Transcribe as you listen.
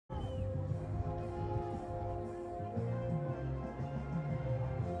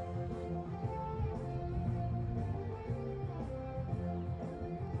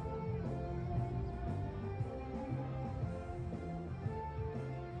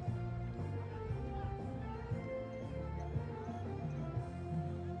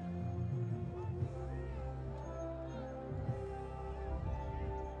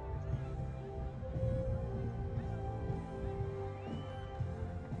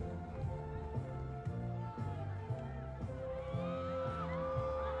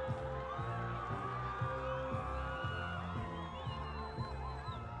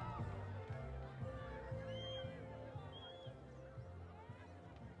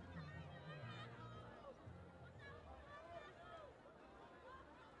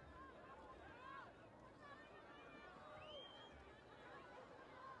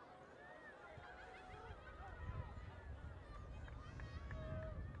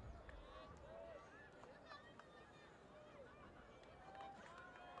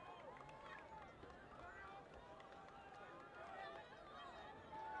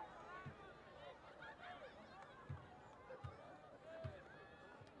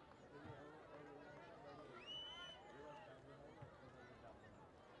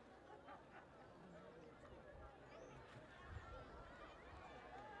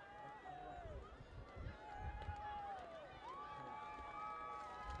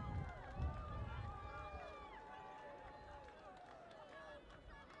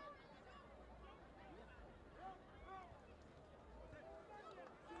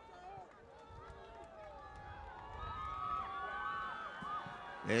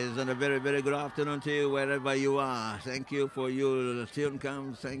Yes, and a very, very good afternoon to you wherever you are. Thank you for your tune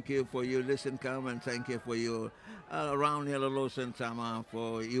come, thank you for your listen come, and thank you for your around here listen time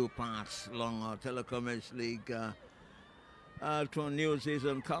for you parts long Telecom League to new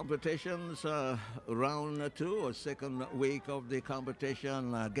season competitions. Round two or second week of the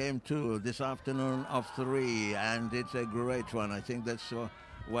competition, game two this afternoon of three, and it's a great one. I think that's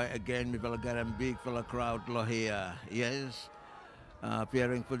why again we will get a big fella crowd here. Yes.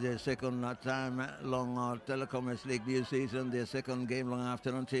 Appearing for the second time long Telecom League new season, their second game long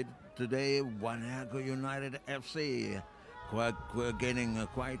afternoon today, WANEAGU United FC. Gaining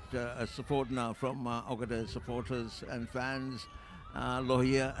quite a support now from Ogata supporters and fans.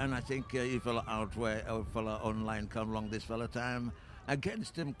 Lohia, and I think you fella out where a fella online come along this fella time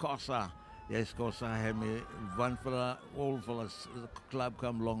against him KOSSA. Yes, KOSSA had me one fella, all fellas club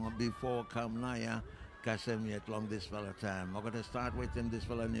come long before come Naya. Kasem yet long this fella time. I'm going to start with him this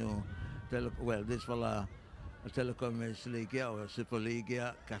fella new, this fella Telecom League or Super League,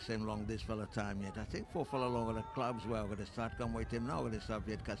 Kasem long this fella time yet. I think four fella long of the clubs where I'm going to start come with him now. I'm going to start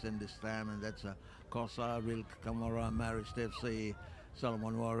yet Kasem this time, and that's KOSSA, Real Camara, Marist FC,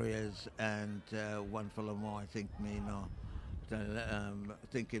 Solomon Warriors, and one fella more. I think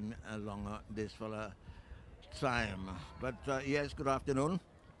thinking along this fella time. But yes, good afternoon.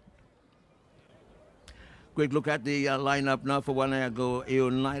 Quick look at the lineup now for WANEAGU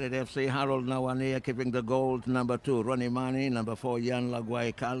United FC. Harold Nawania keeping the goal. Number 2, Ronnie Mani. Number 4, Yan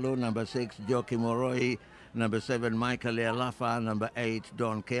Laguai Kalu. Number 6, Joki Moroi. Number 7, Michael Lealafa. Number 8,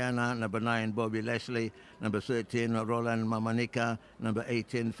 Don Keana. Number 9, Bobby Leslie. Number 13, Roland Mamanika. Number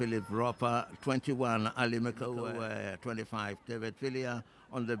 18, Philip Roper. 21, Ali Miko. 25, David Filia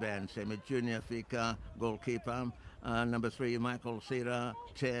on the bench. Semi Junior Fika, goalkeeper. Number 3, Michael Sira.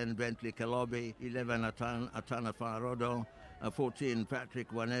 10, Bentley Kalobi. 11, Atana Farodo. 14,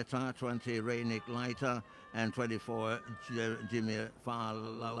 Patrick Waneta. 20, Raynick Leiter. And 24, Jimmy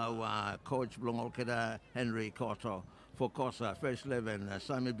Falawa. Coach Blongolkeda, Henry Koto. For KOSSA, first 11,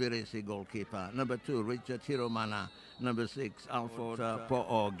 Sami Birisi, goalkeeper. Number 2, Richard Hiromana. Number 6, Alfred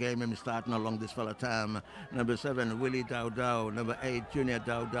Po'o. Game him starting along this fella time. Number 7, Willie Dowdow. Number 8, Junior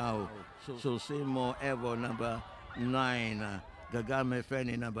Dowdow. Susimo Evo. Number 9, Gagame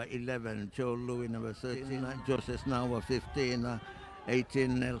Feni. Number 11, Joe Louis. Number 13, Joseph Nawa. 15,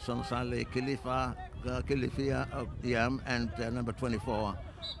 18, Nelson Saleh Kilifia Yam, and number 24,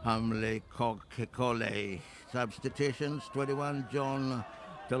 Hamle Kokole. Substitutions: 21, John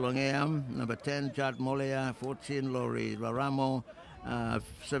Telongeam. Number 10, Jad Molea. 14, Lori Ramo.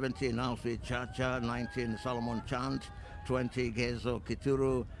 17, Alfie Chacha. 19, Solomon Chant. 20, Gezo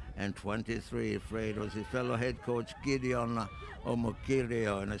Kituru. And 23, Fred was his fellow head coach Gideon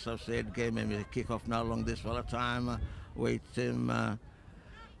Omokirio. And as I've said, game him a kick-off now along this fella time. Wait him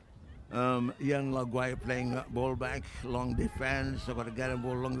Young Laguay playing ball back, long defense. So got to get him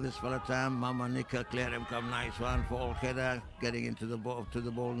ball along this fella time. Mama Nika clear him, come nice one for Olkeda, getting into the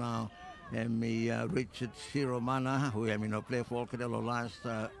ball now. And Richard Shiromana, who play for Olkeda last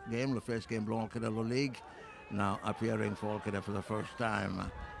game, the first game for Olkeda League, now appearing for Olkeda for the first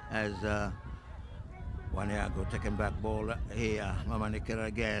time as WANEAGU taking back ball here. Mama Nika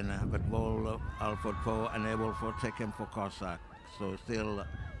again, but ball Alfred Poe unable for taking for KOSSA. So still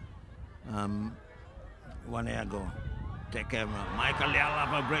WANEAGU take him. Michael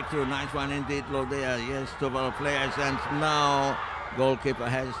Lealafa breakthrough, nice one indeed, low there. Yes, 12 players, and now goalkeeper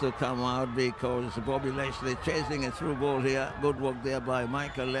has to come out because Bobby Leslie chasing a through ball here. Good work there by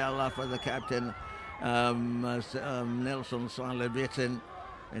Michael Lealafa, the captain. Nelson Saleh beaten,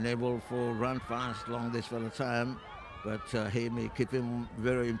 enabled for run fast along this fella time, but he may keep him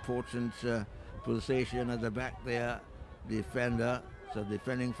very important position at the back there, defender. So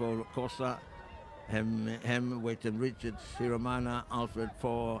defending for KOSSA, him waiting Richard Siromana, Alfred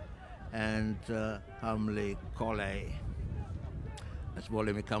Poe, and Hamley Coley. That's ball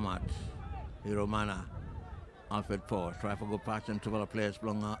may come out. Hiromana, Alfred Poe, try for good pass and 12 players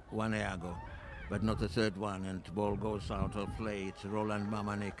belong WANEAGU, but not the third one, and the ball goes out of play. It's Roland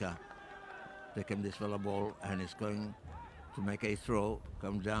Mamanika. Take him this fella ball, and he's going to make a throw,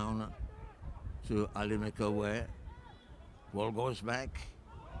 come down to Alimeko where ball goes back,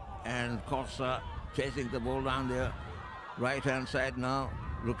 and KOSSA chasing the ball down there, right hand side now,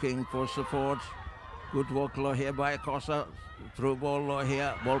 looking for support. Good work here by KOSSA, through ball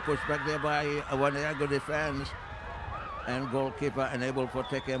here, ball pushed back there by WANEAGU defense, and goalkeeper unable for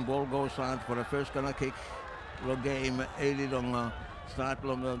taking. Ball goes out for the first corner kick. Long game, early long start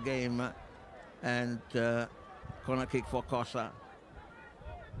longer game, and corner kick for KOSSA.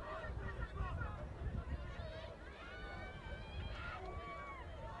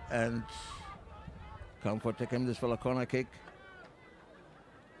 and come for taking this for a corner kick.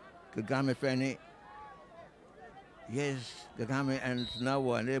 Kagame Feni. Yes, Kagame and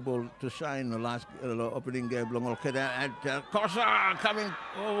now unable to shine the last opening game. Long and KOSSA coming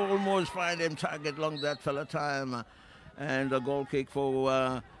almost find him target long that fella time. And a goal kick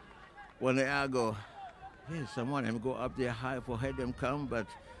for WANEAGU. Yes, someone him go up there high for head him come, but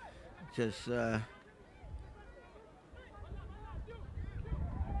just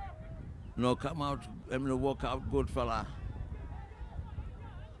no come out, him no walk out good fella.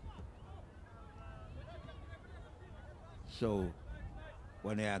 So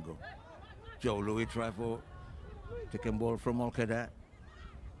WANEAGU. Joe Louis try for taking ball from Olkeda.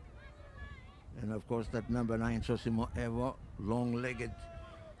 And of course that number 9, Sosimo Evo, long-legged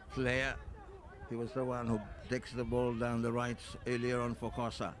player. He was the one who takes the ball down the right earlier on for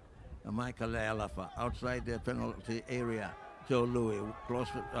KOSSA. Michael Lealafa outside the penalty area. Joe Louis close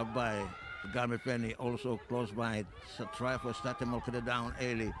up by Kagame Feni, also close by. So try for Statim Olkeda down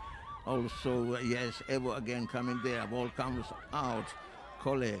early. Also, yes, Evo again coming there. Ball comes out.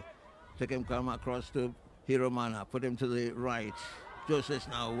 Kole, take him come across to Hiromana, put him to the right. Joseph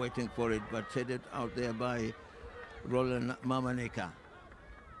now waiting for it, but headed out there by Roland Mamanika.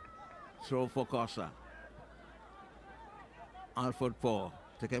 Throw for KOSSA. Alfred Paul,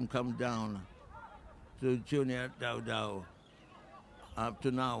 take him come down to Junior Dowdow. Up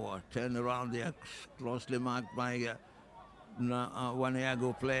to now, turn around there, closely marked by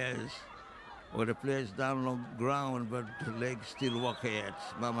WANEAGU players, or the players down on ground, but the legs still walk ahead.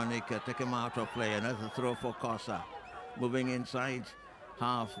 Mamanika take him out of play. Another throw for KOSSA. Moving inside,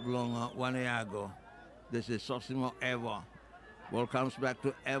 half long WANEAGU. This is Sosimo Evo. Ball comes back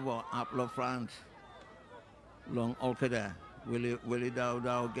to Evo, up low front. Long Olkeda. Willie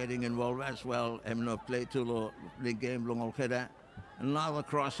Dowdow getting involved as well. Him no play too low the game, long Olkeda. Another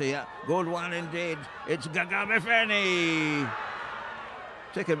cross here. Good one indeed. It's Kagame Feni.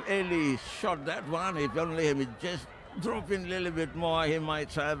 Take him early, shot that one. If only him just drop in a little bit more, he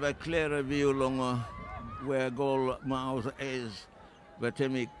might have a clearer view along where goal mouth is. But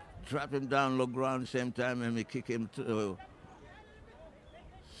he trap him down low ground same time and he kick him to.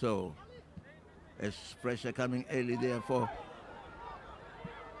 So, it's pressure coming early there for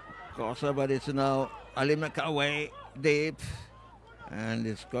KOSSA, but it's now Alimeka way deep. And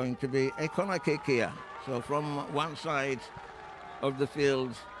it's going to be a corner kick here. So from one side of the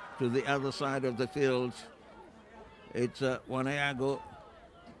field to the other side of the field, it's WANEAGU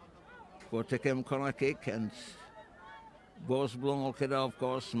for taking corner kick, and Boss Blong Olkeda, of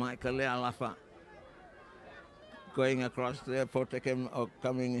course, Michael Lealafa going across there for taking, or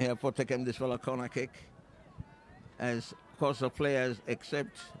coming here for taking this fellow corner kick. As KOSSA players,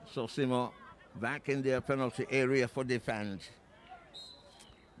 except Sosimo, back in their penalty area for defense.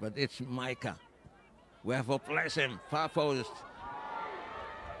 But it's Micah. Wherefore place him, far post.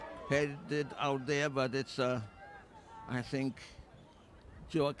 Headed out there, but it's, I think,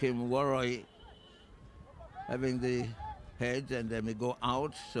 Joachim Warroy having the head, and then we go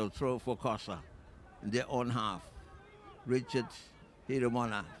out, so throw for KOSSA in their own half. Richard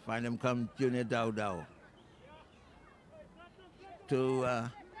Hiromana, find him come Junior Dowdow. To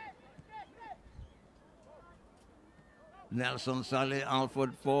Nelson Saleh,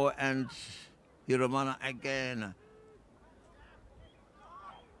 Alfred 4, and Hiromana again.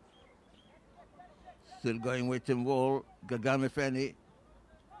 Still going with him, Wall, Kagame Feni.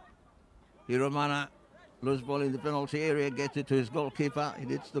 Hiromana, loose ball in the penalty area, gets it to his goalkeeper. He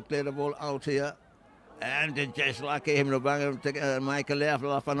needs to clear the ball out here. And it's just like him, Michael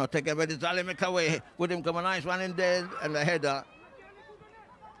Leaflafano, take a bit of Zalimik away. Put him come a nice one in there, and the header.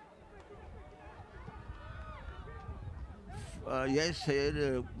 Yes,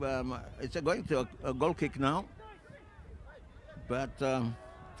 it's going to a goal kick now. But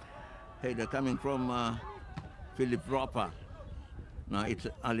hey, they're coming from Philip Roper. Now it's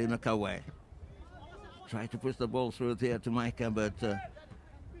Ali McAway. Try to push the ball through there to Micah, but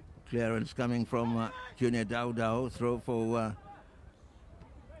clearance coming from Junior Dowdow. Throw for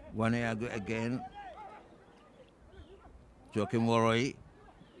WANEAGU again. Joachim Warroy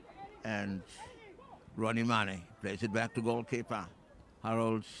and Ronnie Mane plays it back to goalkeeper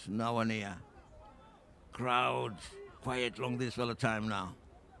Harold Nawania. Crowd quiet long this for the time now.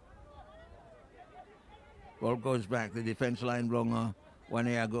 Ball goes back. The defense line long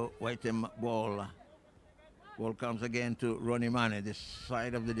WANEAGU waiting ball. Ball comes again to Ronnie Mane, this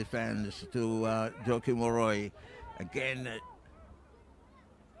side of the defense, to Joachim Warroy. Again,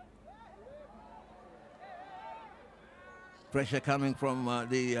 pressure coming from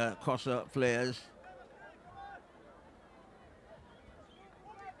the KOSSA players.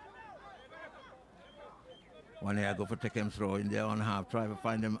 WANEAGU for take him throw in their own half. Try to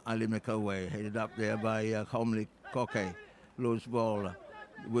find him Ali Way. Headed up there by Homely Koke. Loose ball.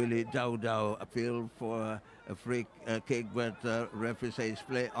 Willie Dow appealed for a free kick, but referee says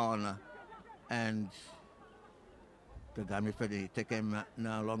play on. And Kagami Fedi take him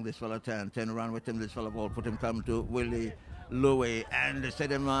now along this fella turn around with him, this fella ball, put him come to Willie Louis, and they set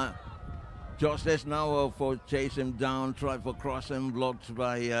him justice now for chase him down, try for cross him, blocked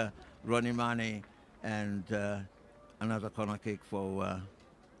by Ronnie Mani, and another corner kick for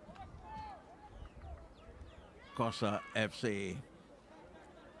KOSSA FC.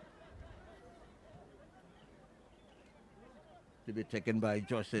 To be taken by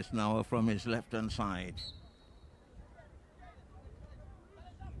Justice now from his left-hand side.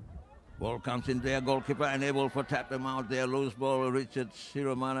 Ball comes in there, goalkeeper unable to tap him out there. Loose ball, Richard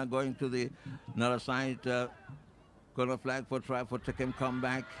Siromana going to the another side. Corner flag for try for Tekem come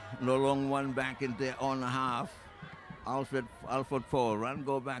back. No long one back in their own half. Alfred 4, run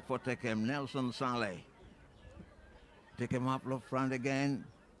go back for Tekem. Nelson Saleh. Take him up left front again.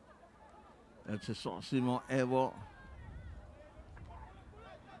 That's a Sosimo Evo.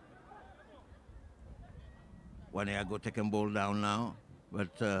 WANEAGU take him ball down now.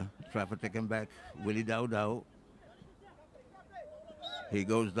 But try to take him back. Willie Dow. He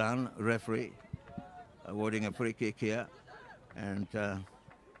goes down. Referee awarding a free kick here. And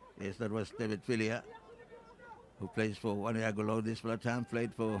yes, that was David Filia, who plays for WANEAGU Low this time.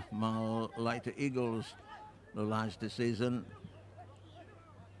 Played for Malaita Eagles the last season.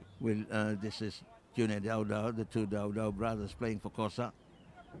 This is Junior Dow, the two Dow brothers playing for KOSSA.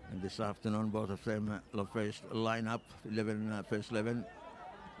 And this afternoon, both of them first lineup, 11, first 11.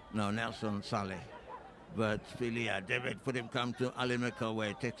 Now Nelson Saleh. But Filia, David put him come to Ali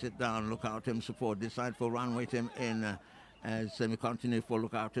McAway, takes it down, look out him support, decide for run with him in as we continue for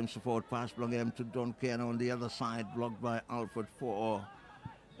look out him support, pass block him to Don Kiana on the other side, blocked by Alfred 4.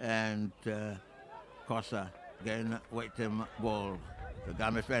 And KOSSA again wait him ball.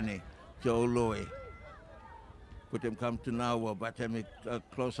 Kagame Feni, Joe Louis. Put him come to now, but him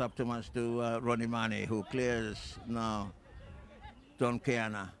close up too much to Ronnie Mani, who clears now Don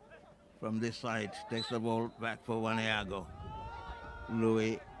Kiana from this side, takes the ball back for WANEAGU.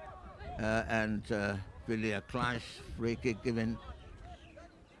 Louis and Filia clash, free kick given,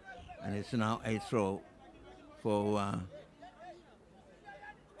 and it's now a throw for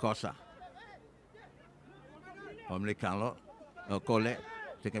KOSSA. Omli Cole,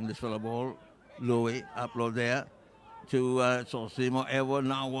 take him this fellow ball. Louis upload there to Sosimo Evo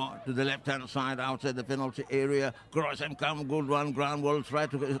now to the left-hand side outside the penalty area. Cross and come, good one. Ground will try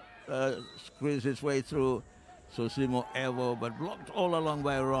to squeeze his way through Sosimo Evo, but blocked all along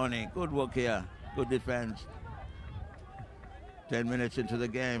by Ronnie. Good work here, good defense. 10 minutes into the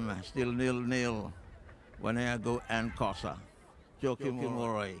game, still 0-0. WANEAGU and KOSSA. Joaquim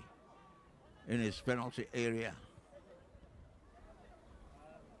Murray in his penalty area.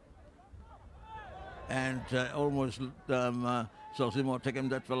 And almost Sosimo take him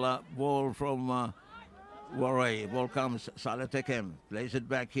that fella ball from Warray. Ball comes, Saleh take him, plays it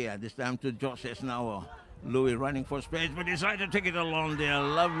back here. This time to Joseph now. Louis running for space, but decided to take it along there.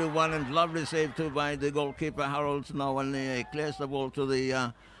 Lovely one and lovely save too by the goalkeeper Harold now, and he clears the ball to the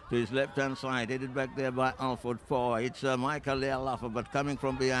to his left-hand side. Headed back there by Alfred 4. It's Michael Lealafa, but coming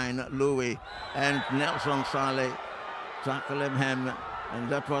from behind Louis and Nelson Saleh tackle him, and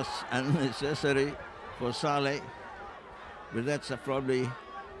that was unnecessary for Saleh, but that's probably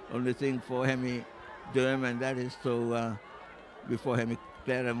only thing for Hemi do him, and that is to before Hemi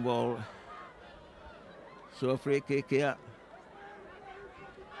clear him ball. So a free kick here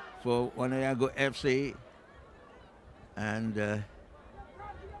for WANEAGU FC, and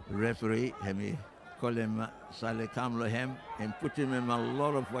referee Hemi call him Saleh Kamlo him and put him in a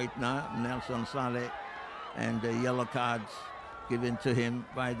lot of weight now, Nelson Saleh, and the yellow cards given to him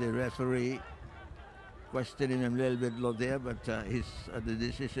by the referee. Questioning him a little bit low there, but the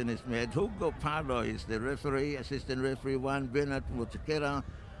decision is made. Hugo Pardo is the referee, assistant referee 1, Bernard Mutakera,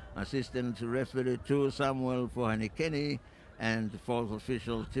 assistant referee 2, Samuel Fohanikeni, and fourth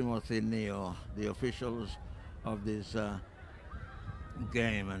official Timothy Neo, the officials of this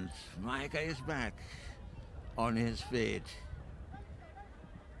game. And Micah is back on his feet.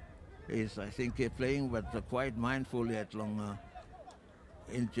 He's, I think, playing, but quite mindfully at long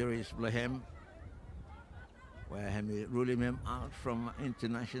injuries for him, where Hemi ruling him out from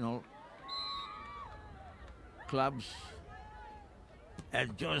international clubs.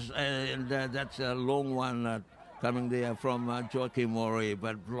 And that's a long one coming there from Joaquim Mori,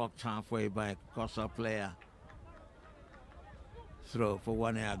 but blocked halfway by a KOSSA player. Throw for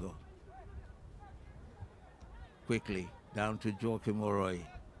WANEAGU. quickly down to Joachim Oroy.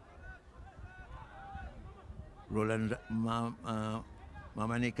 Roland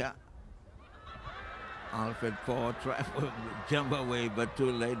Mamanika. Alfred Ford tried to jump away, but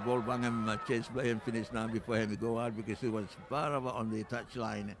too late. Ball bang him, chased by him, finished now before him to go out because he was far over on the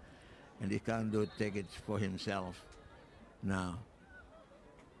touchline and he can't take it for himself. Now,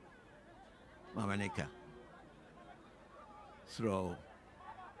 Mamanika. Throw.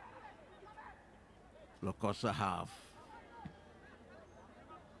 KOSSA half.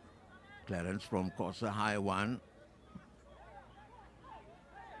 Clearance from KOSSA high one.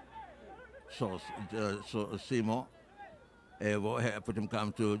 So Simo. Evo put him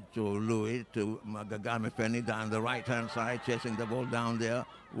come to Louis, to Magagame Feni down the right-hand side, chasing the ball down there.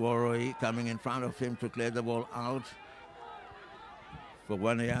 Waroi coming in front of him to clear the ball out for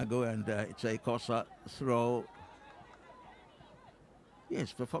WANEAGU, and it's a KOSSA throw.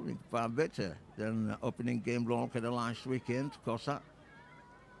 Yes, performing far better than opening game Lonka the last weekend, KOSSA.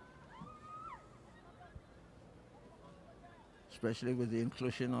 Especially with the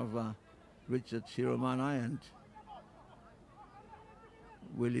inclusion of Richard Shiromana and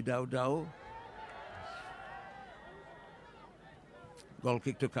Willie Dowdow. Goal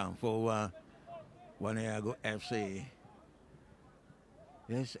kick to come for WANEAGU FC.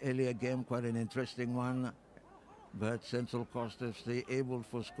 Yes, earlier game, quite an interesting one. But Central Coast FC able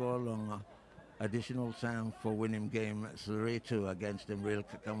to score on additional time for winning game 3-2 against Emril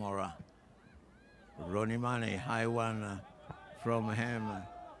Kakamora. Ronnie Mane, high one from him.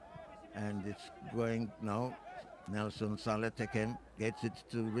 And it's going now. Nelson Saleh take him, gets it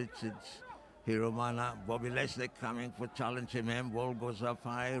to Richards. Hiromana, Bobby Leslie coming for challenging him. Ball goes up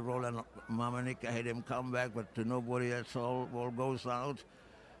high. Roland Mamanika had him come back, but to nobody at all. Ball goes out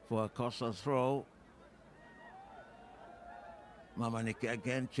for a KOSSA throw. Mamanika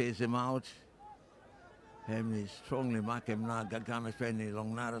again chase him out. Hemi strongly mark him now. Gagame Feni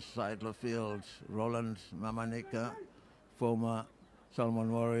along the other side of the field. Roland Mamanika, former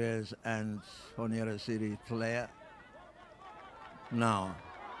Salmon Warriors and Honiara City player. Now,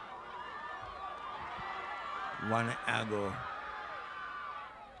 WANEAGU.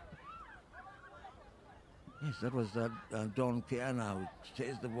 Yes, that was Don Kiana who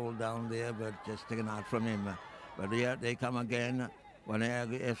chased the ball down there, but just taken out from him. But here they come again.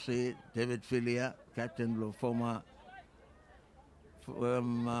 WANEAGU FC, David Filia, captain of former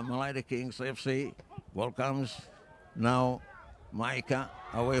Malaita Kings FC. Ball comes now. Micah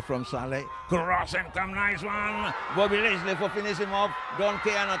away from Saleh. Cross and come, nice one. Bobby Leslie for finishing off. Don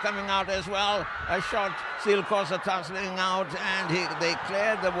Kiana coming out as well. A shot, still KOSSA tussling out, and they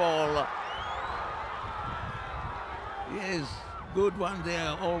cleared the ball. Yes, good one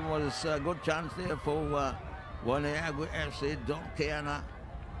there. Almost a good chance there for WANEAGU FC, Don Kiana.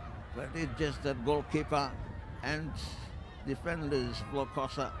 But it's just that goalkeeper and defenders for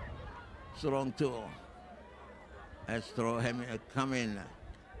KOSSA strong too. As throw him come in.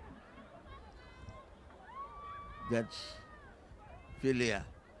 That's Filia.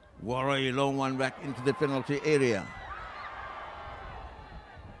 Warrior long one back into the penalty area.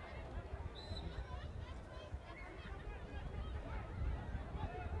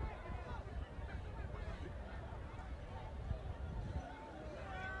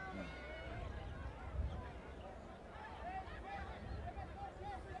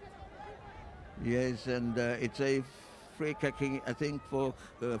 Yes, and it's a free kicking, I think, for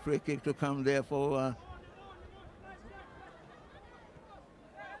free kick to come there for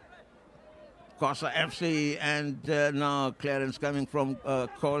KOSSA FC, and now clearance coming from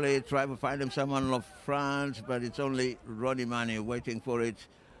Coley, try to find him someone of France, but it's only Ronnie Mane waiting for it,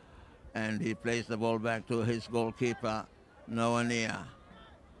 and he plays the ball back to his goalkeeper, Noania.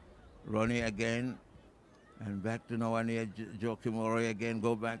 Ronnie again. And back to Nowania, Joachim Oroy again,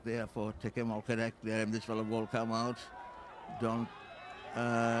 go back there for Tekem Alkadak there, and this fellow ball come out. Don't,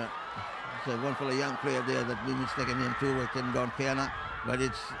 so one fellow young player there that we mistaken him too with him, Don Kiana, but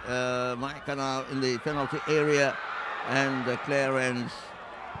it's Micah now in the penalty area, and the clearance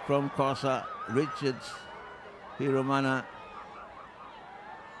from KOSSA, Richards, Hiromana,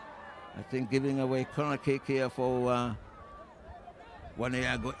 I think giving away corner kick here for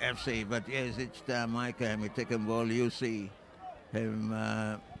WANEAGU FC, but yes, it's Micah him taking ball. You see him.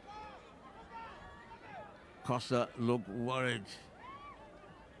 KOSSA look worried.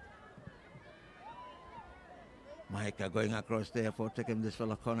 Micah going across there for taking this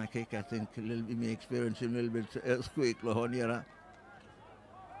fellow corner kick. I think a little bit experiencing a little bit earthquake, Lohoniera.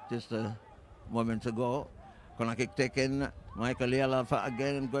 Just a moment ago. Corner kick taken. Michael Lialafa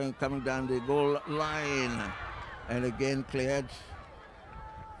again coming down the goal line, and again cleared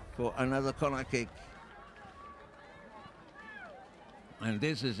for another corner kick. And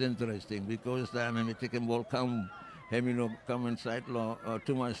this is interesting because when taking ball come, come inside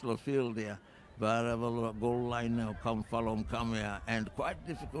too much low field there. But goal line now come follow him come here, and quite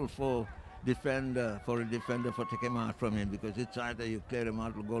difficult for a defender for take him out from him, because it's either you clear him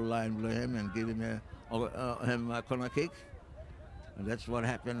out the goal line below him and give him a corner kick, and that's what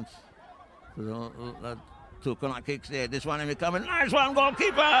happens. So, two corner kicks there. This one coming, nice one,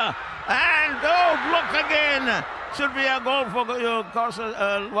 goalkeeper, and block again. Should be a goal for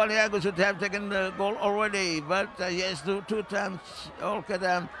KOSSA. WANEAGU should have taken the goal already, but yes, two times. Okay,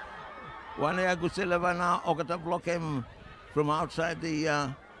 WANEAGU Silva now to block him from outside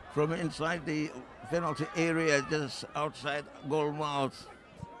from inside the penalty area, just outside goal mouth.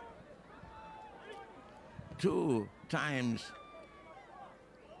 Two times.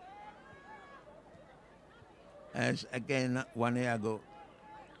 As again, WANEAGU.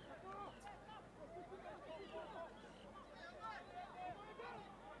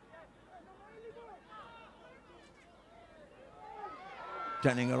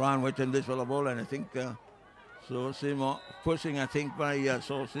 Turning around, waiting this for the ball, and I think Simo pushing, I think, by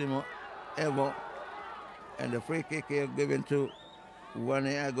Simo Evo. And the free kick here given to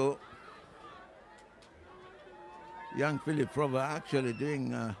WANEAGU. Young Philip Prover actually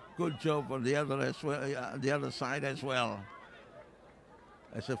doing a good job on the other side as well.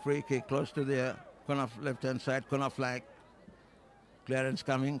 It's a free kick close to the corner, left-hand side, corner flag. Clearance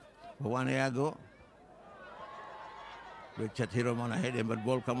coming for WANEAGU. Richard Hiromana hit him, but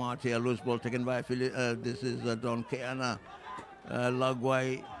ball come out here. Loose ball taken by Philip. This is Don Keana.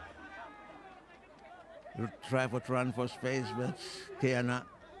 Lagwai try to run for space, but Keana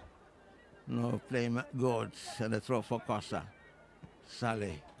no playing good, and a throw for KOSSA.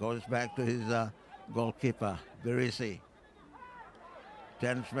 Saleh goes back to his goalkeeper, Berisi.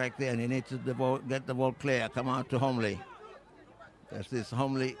 Turns back there, and he needs to get the ball clear. Come out to Homley. That's this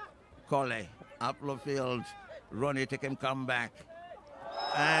Homley Cole. Up the field. Ronnie take him come back.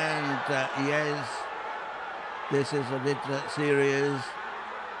 And yes, this is a bit serious.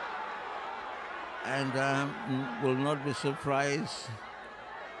 And will not be surprised.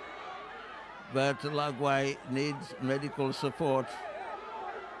 But Lagwai needs medical support.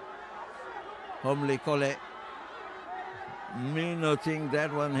 Homley Cole, me noting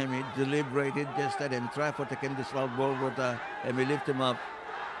that one, he deliberated, just let him try for taking this ball, but he lift him up.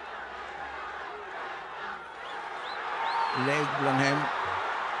 Leg on him.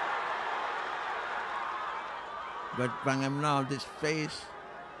 But bang him now, this face.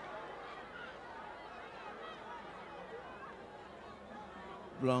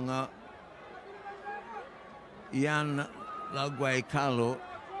 Blonga. Yan Lagwai Kalu,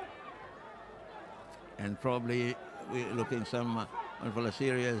 and probably we're looking some for a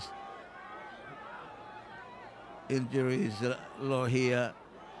serious injuries low here.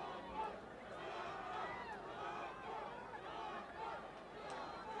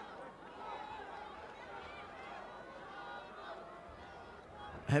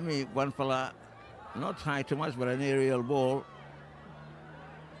 Hemi one fella not high too much, but an aerial ball,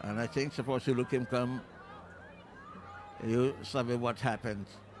 and I think suppose you look him come. You sabi what happened.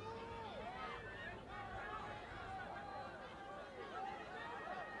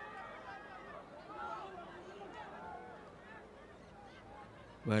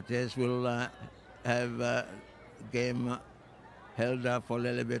 But yes, we'll have game held up for a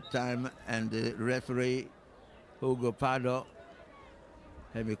little bit time, and the referee Hugo Pardo,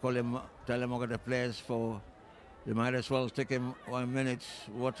 have we call him, tell him about the players for. You might as well take him 1 minute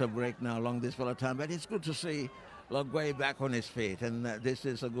water break now along this full time. But it's good to see Lagwai back on his feet, and this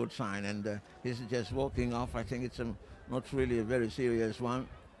is a good sign. And he's just walking off. I think it's not really a very serious one.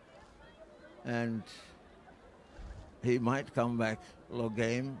 And he might come back low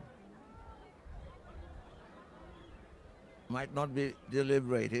game. Might not be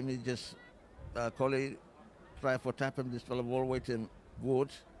deliberate. He just Coley try for tap him this fellow ball waiting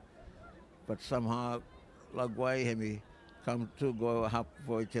wood. But somehow Lagwai he come to go up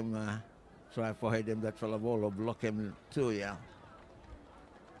for him, try for him that fellow ball or block him too, yeah.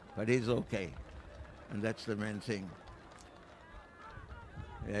 But he's okay, and that's the main thing.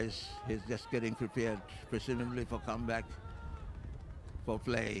 Yes, he's just getting prepared, presumably for comeback for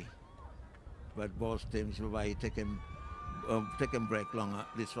play. But both teams will take him break longer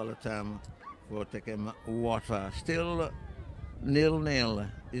this fellow time for taking water. Still 0-0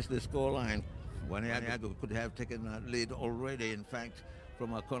 is the scoreline. WANEAGU could have taken a lead already, in fact,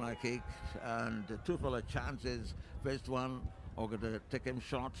 from a corner kick, and two fella chances. First one, or going to take him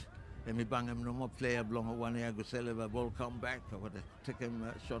shot, and we bang him no more player, belong WANEAGU Silva, ball come back, or going to take him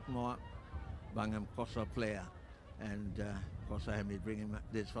shot more, bang him KOSSA player. And KOSSA Hemi bringing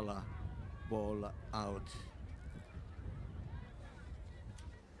this fella ball out.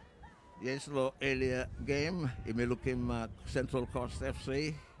 Yes, lo earlier game, you may look him Central Coast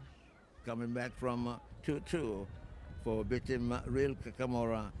FC coming back from 2-2 for beating Real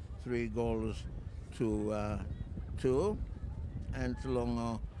Kakamora 3 goals to 2. And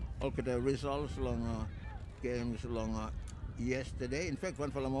long all the results long games long yesterday. In fact,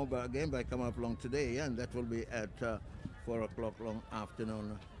 one for the mobile game by come up long today, and that will be at 4 o'clock long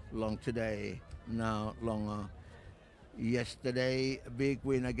afternoon long today. Now long yesterday, big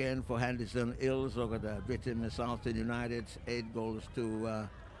win again for Henderson Hills over the beating Southern United 8 goals to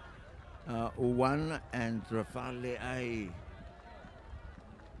 1, and Rafale I.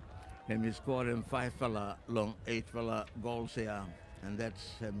 He scored him 5 fella long 8 fella goals here, and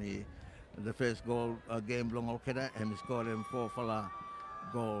that's the first goal game long Okada, and he scored him 4 fella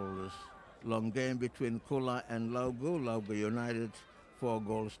goals. Long game between Kula and Laugu United 4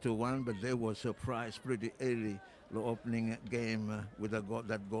 goals to 1, but they were surprised pretty early the opening game with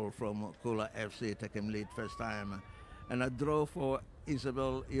that goal from Kula FC, take him lead first time, and a draw for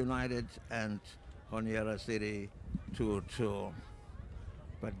Isabel United and Honiara City 2-2.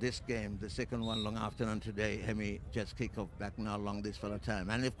 But this game, the second one long afternoon today, Hemi just kick off back now long this for a time.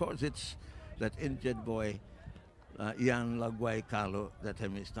 And of course it's that injured boy, Jan Laguay Carlo, that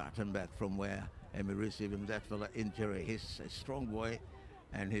Hemi starting back from where Hemi received him that fella injury. He's a strong boy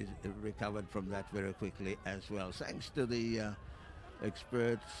and he's recovered from that very quickly as well. Thanks to the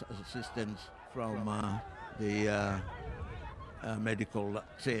experts, assistance from the medical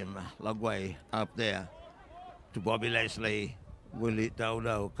team, Laguay up there, to Bobby Leslie. Willie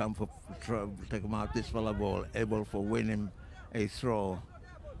Dowdow come for take him out this fella ball, able for winning a throw,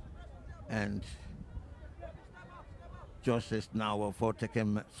 and Justice now for take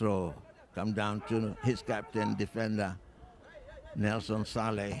him throw, come down to his captain defender Nelson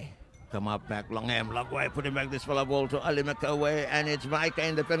Saleh, come up back long him, Lagway putting back this fella ball to Ali McAway, and it's Micah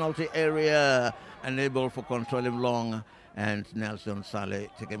in the penalty area, unable for control him long, and Nelson Saleh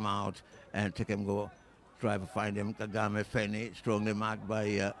take him out and take him go. Try to find him, Kagame Feni, strongly marked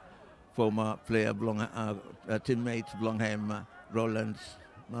by former player, teammate Blongham, Roland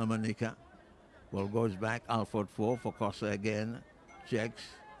Mamanika. Ball goes back, Alford 4 for KOSSA again. Checks,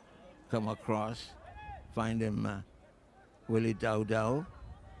 come across, find him, Willie Dowdow.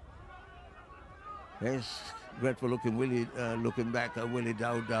 Yes, grateful looking Willie, looking back at Willie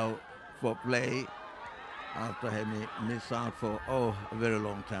Dowdow for play after he missed out for, a very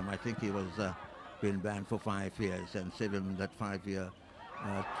long time. I think he was been banned for 5 years, and saved him that 5-year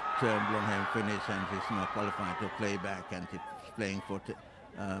term Blongham finish, and he's not qualified to play back, and he's playing for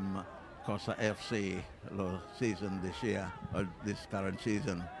KOSSA FC season this year, or this current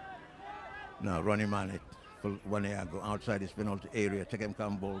season. Now Ronnie Manet for WANEAGU outside his penalty area, take him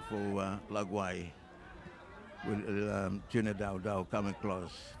come ball for Laguay. Junior Dowdow coming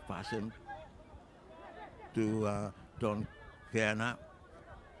close, pass him to Don Kiana.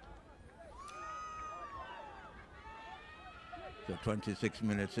 So 26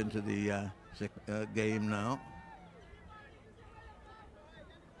 minutes into the game now.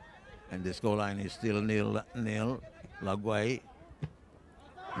 And the scoreline is still 0-0. Laguay.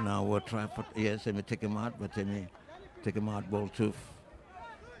 Now we'll try for, yes, let me take him out, but let me take him out, ball 2.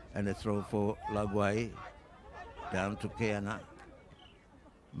 And a throw for Laguay. Down to Kiana.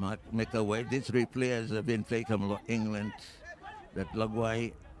 Make away. These 3 players have been playing from England. That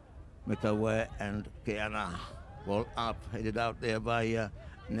Laguay, Mekaway, and Kiana. Ball up, headed out there by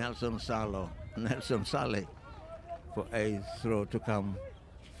Nelson Saleh for a throw to come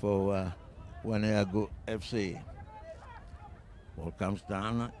for WANEAGU FC. Ball comes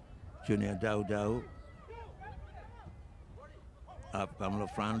down, Junior Dowdow. Up come the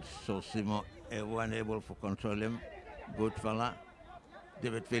front, so Simo everyone able to control him. Good fella.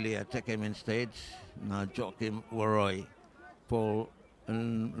 David Villiers take him instead. Now Joachim Waroy, Paul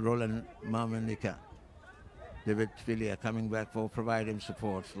and Roland Mamanika. David Villiers coming back for provide him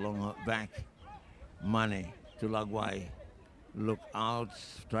support. Long back, money to Laguay. Look out,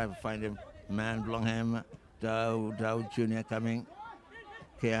 try to find him. Man Blongham, Dow Jr. coming.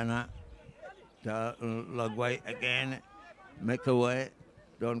 Kiana, Laguay again. Make away,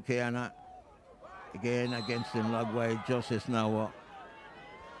 Don Kiana. Again against him, Laguay, Joseph now.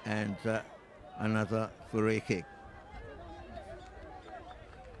 And another free kick.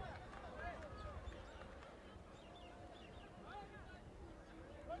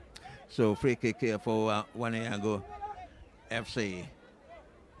 So free kick here for WANEAGU FC.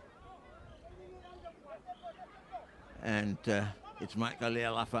 And it's Michael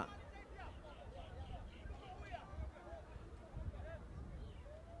Lealafa.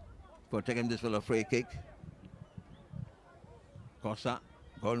 for taking this for a free kick. KOSSA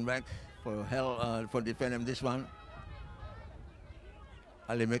going back for defending this one.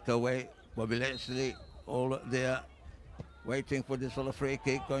 Ali make away. Bobby Leslie all there waiting for this for a free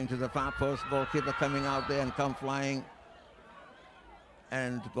kick, going to the far post. Goalkeeper coming out there and come flying.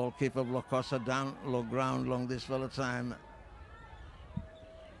 And goalkeeper block KOSSA down low ground long this for the time.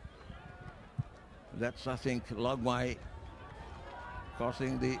 That's, I think, Logwai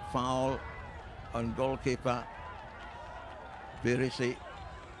causing the foul on goalkeeper Birisi.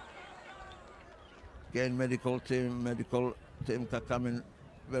 Again, medical team coming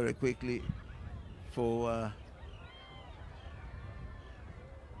very quickly for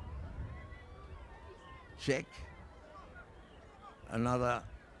check. Another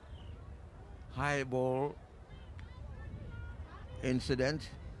high ball incident.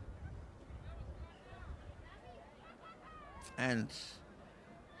 And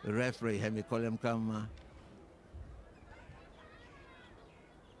the referee, Hemi Kolim come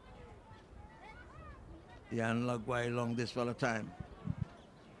Yan Lagwai long this for a time.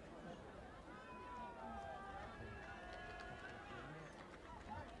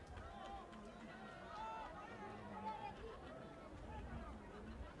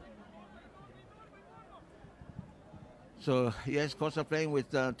 So, yes, KOSSA playing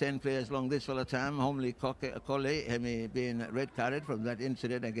with 10 players long this for a time. Homely Kole, Hemi being red carded from that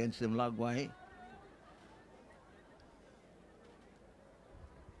incident against him, Lagwai.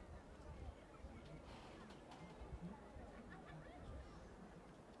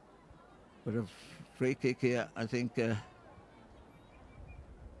 But a free kick here, I think.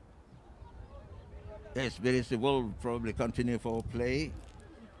 Yes, Birisi will probably continue for play.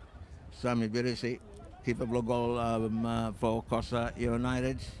 Sami Birisi, keeper block goal for KOSSA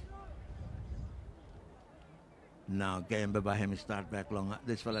United. Now game by him start back long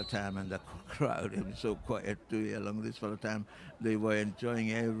this for the time, and the crowd is so quiet too here long this for the time. They were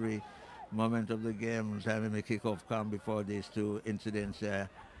enjoying every moment of the game. Having a kickoff come before these two incidents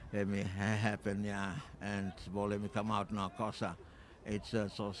happen, yeah, and ball let me come out now. KOSSA, it's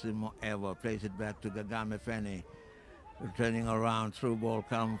Sosimo Ever plays it back to Gagame Feni. Turning around, through ball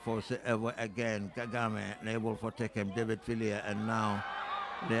come for Ever again. Kagame able for take him, David Filia, and now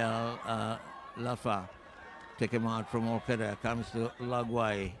Leal Lafa take him out from Olkeda, comes to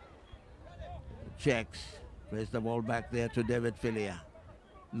Lagwai, checks, plays the ball back there to David Filia.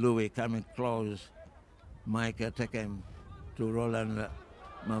 Louis coming close, Micah take him to Roland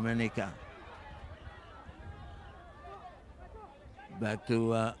Mamenika. Back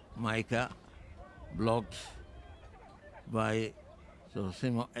to Micah, blocked by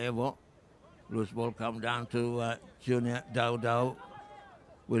Simo Evo. Loose ball come down to Junior Dowdow.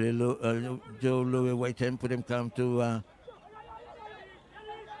 Joe Louis waiting, put him come to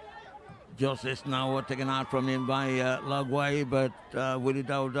Joseph now taken out from him by Lagwai, but Willie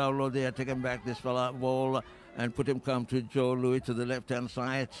Dowdow there taken back this fella ball and put him come to Joe Louis to the left-hand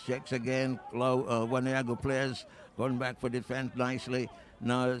side. Checks again. WANEAGU players going back for defense nicely.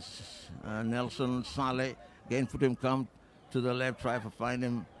 Now it's Nelson Saleh. Again put him come to the left, try to find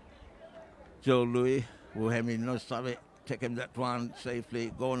him. Joe Louis, who had me no Saleh, take him that one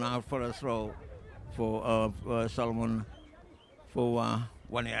safely. Going out for a throw for Solomon for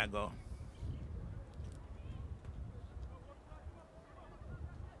WANEAGU.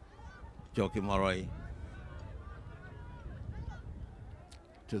 Joaquim Moroi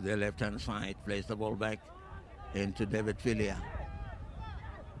to the left-hand side, plays the ball back into David Filia.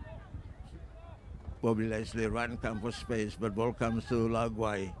 Bobby Leslie run come for space, but ball comes to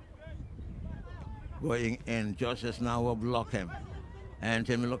Lagwai. Going in, Joseph now will block him. And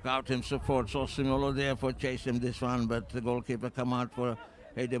him look out, him support. So Simolo there for chase him this one, but the goalkeeper come out for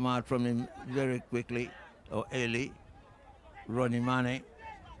head him out from him very quickly. Eli, Ronnie Mane,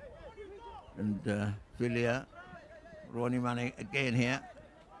 and Filia. Ronnie Mane again here.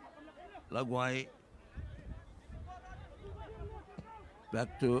 Lagwai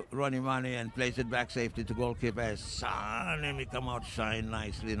back to Ronnie Mane and plays it back safely to goalkeeper. Let me come out shine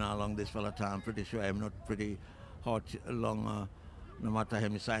nicely now along this fella time. Pretty sure I'm not pretty hot along no matter how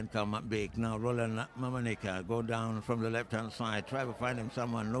many sign come up big. Now Roland Mamanika go down from the left hand side, try to find him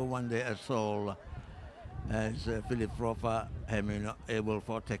someone, no one there at all. As Philip Rofa him not able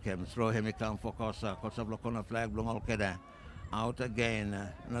for take him. Throw him he come for KOSSA. KOSSA block on a flag, blong Olkeda. Out again,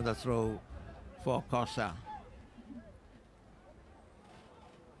 another throw for KOSSA.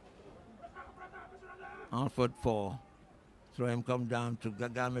 Alford 4. Throw him come down to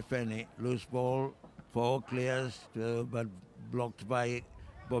Gagame Feni. Loose ball, 4 clears, but blocked by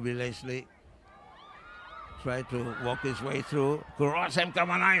Bobby Leslie. Try to walk his way through. Cross him, come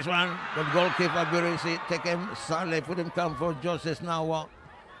a nice one. The goalkeeper, Birisi, take him. Sally, put him come for Justice now.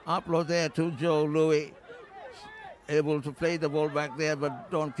 Upload there to Joe Louis. Able to play the ball back there, but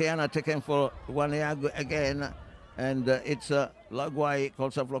Don Kiana take him for WANEAGU again. And it's Lagwai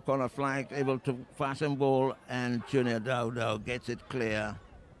calls up corner flag, able to fasten ball, and Junior Dowdow gets it clear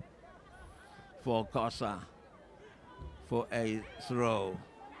for KOSSA for a throw.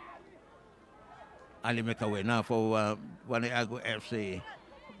 Ali make away now for WANEAGU FC,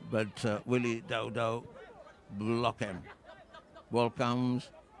 but Willie Dowdow block him. Ball comes,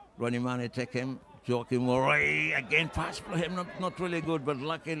 Ronnie Mane take him, Joaquim Moray again pass for him, not really good, but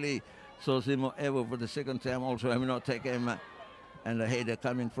luckily Sosimo Evo for the second time also have not take him, and the header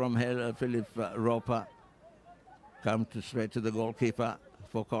coming from Philip Roper come to straight to the goalkeeper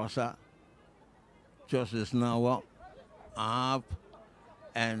for KOSSA. Justice now up,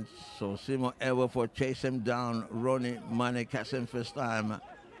 and Sosimo Evo for chase him down. Ronnie Mane catch him first time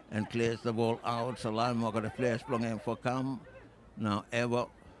and clears the ball out. Salamo got the players flung him for come. Now Evo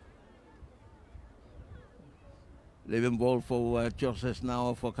leaving ball for Justice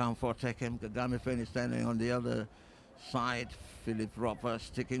now for come for take him. Kagame Feni standing on the other side. Philip Roper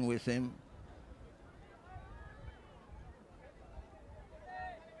sticking with him.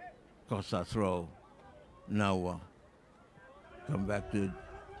 KOSSA throw. Now come back to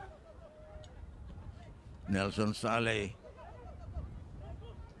Nelson Saleh.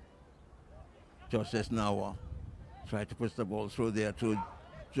 Justice now try to push the ball through there to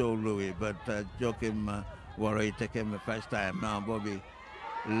Joe Louis, but Joachim Warren take him the first time. Now Bobby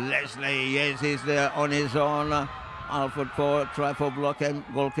Leslie, yes, he's there on his own. Alfred Ford try for block him.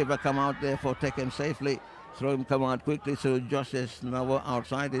 Goalkeeper come out there for take him safely. Throw him come out quickly. So Justice now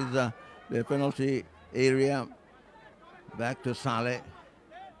outside is the penalty area. Back to Saleh.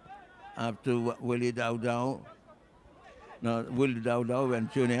 Up to Willie Dowdow. No, Willie Dowdow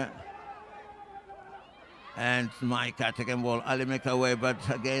and Junior. And Micah taking ball. Ali make away, but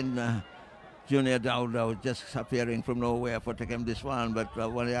again Junior Dowdow just appearing from nowhere for taking this one, but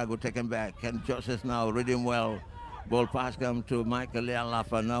WANEAGU take him back. And Justice now read him well. Ball pass come to Michael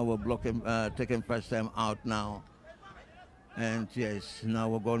Lealafa. Now we're blocking, taking first time out now. And yes, now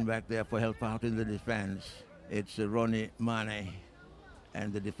we're going back there for help out in the defense. It's Ronnie Mane.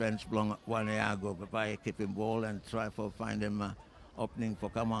 And the defense belong WANEAGU. Papaya keeping ball and try for find him opening for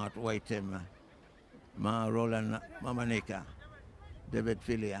come out, wait him. Roland Mamanika. David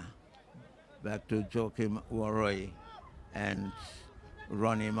Filia. Back to Joachim Waroy and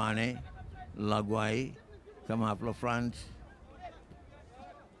Ronnie Mane. Lagwai come up the front.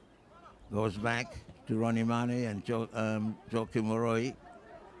 Goes back to Ronnie Mane and Joachim Waroy.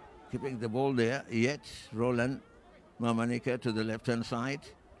 Keeping the ball there, yet Roland Mamanika to the left-hand side.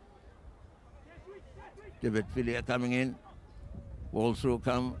 David Filia coming in. Ball through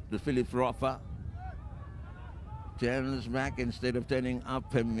come to Philip Roper. Turns back instead of turning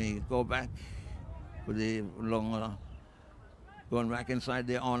up him, he go back for the long, going back inside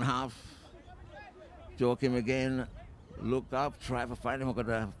their own half. Joachim again, look up, try to find him. Got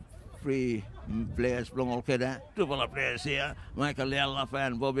a free players belong okay there. Two players here, Michael Lealafa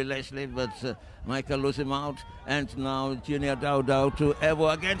and Bobby Leslie, but Michael lose him out. And now Junior Dowdow to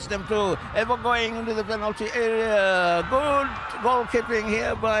Evo against them too. Evo going into the penalty area. Good goalkeeping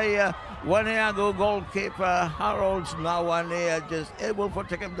here by WANEAGU goalkeeper Harold Nawania, just able to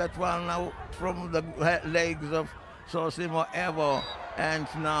take him that one now from the legs of Sosimo Evo. And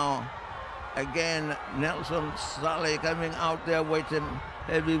now again Nelson Saleh coming out there waiting.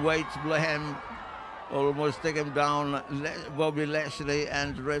 Heavyweight Blahem almost take him down. Bobby Leslie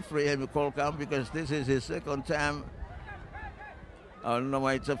and referee him call come because this is his second time. Oh no,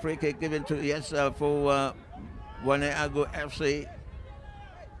 it's a free kick given to for WANEAGU FC.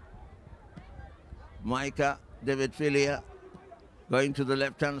 Micah, David Filia going to the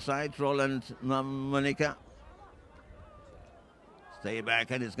left-hand side. Roland Monica. Stay back,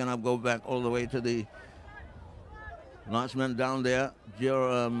 and it's going to go back all the way to the last man down there.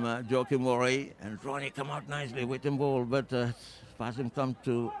 Joachim Moray and Ronnie come out nicely with him ball, but pass him come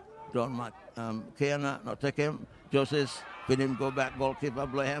to Don Kiana, not take him. Joseph, with him go back, goalkeeper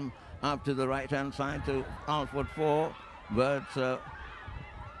Blahem up to the right-hand side to Alfred 4, but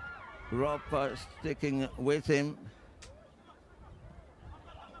Roper sticking with him.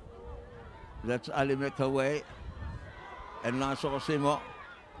 That's Ali Mekaway. And now Sosimo.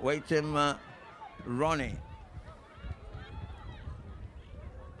 Wait him, Ronnie.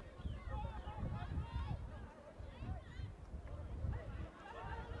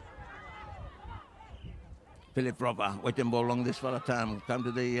 Philip Roper, waiting ball along this fella time. Come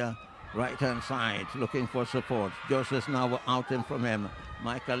to the right hand side, looking for support. Joseph now out in from him.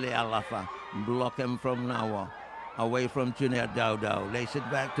 Michael Lealafa block him from now. Away from Junior Dowdow. Lace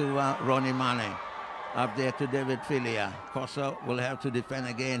it back to Ronnie Mane. Up there to David Filia. Kossa will have to defend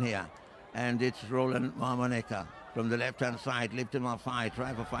again here. And it's Roland Marmonica from the left-hand side. Lift him up high.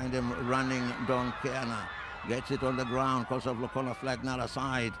 Try to find him running Don Kiana. Gets it on the ground. Kossa Lokona flag now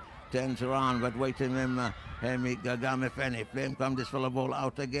aside. Turns around, but waiting him. Hemi Gagame Feni. Flame come this fellow ball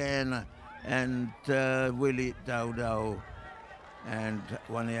out again. And Willie Dowdow. And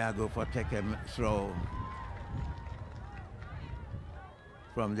WANEAGU for take him throw.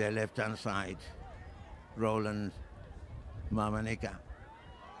 From their left-hand side. Roland Marmonica.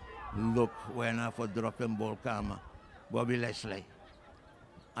 Look when for dropping ball come. Bobby Leslie.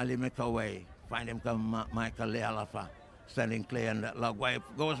 Ali McAway. Find him come Michael Lealafa. Standing clear and Lagway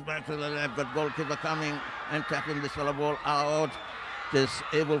goes back to the left, but goalkeeper coming and tapping this fellow ball out. Just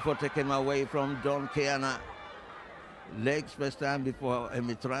able for take him away from Don Kiana. Legs first time before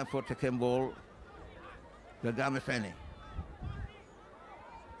he try for take him ball. Gagame Feni.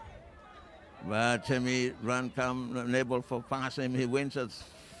 But Timmy run come unable for pass him. He wins a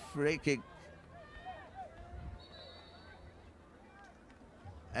free kick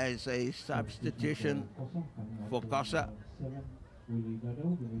as a substitution for KOSSA.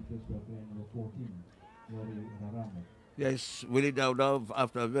 Yes, Willie Dowdow,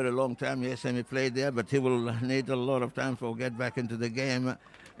 after a very long time, yes, he played there, but he will need a lot of time to get back into the game.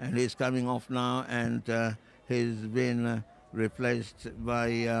 And he's coming off now, and he's been replaced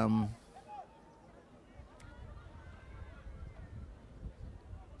by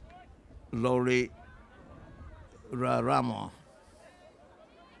Lori Ramo.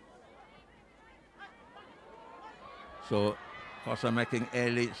 So KOSSA making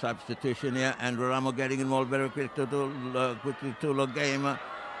early substitution here, and Ramo getting involved very quickly to the game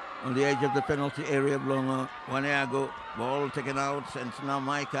on the edge of the penalty area. Blongo WANEAGU ball taken out, and now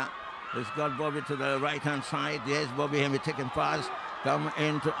Micah has got Bobby to the right hand side. Yes, Bobby Hemi taking pass, come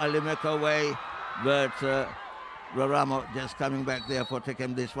into Alimeka way, but Ramo just coming back there for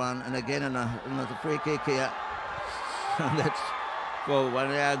taking this one, and again another free kick here. And that's for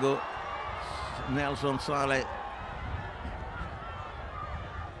WANEAGU. Nelson Saleh.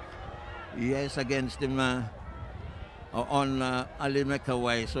 Yes, against him on Alimeka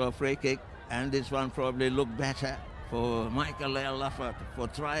way. So a free kick, and this one probably looked better for Michael Lealafa for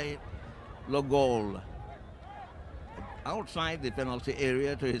try the goal. Outside the penalty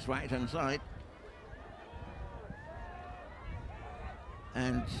area to his right hand side.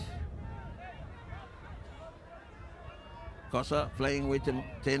 And KOSSA playing with a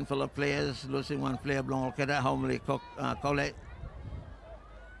 10 full of players, losing one player, Blanc Okeda, Homely Kole.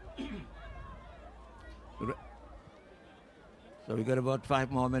 So we got about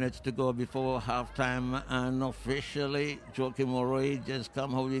 5 more minutes to go before halftime, and officially Joachim Moroi just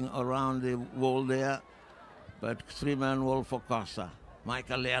come holding around the wall there, but 3-man wall for KOSSA.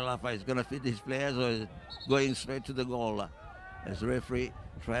 Michael Lealafa is going to fit his players, or is going straight to the goal. As the referee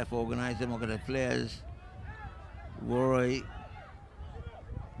try to organize them over the players. Moroi.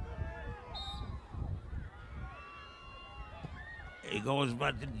 He goes,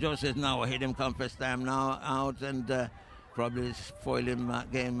 but Joseph now hit him come first time now out, and probably spoil him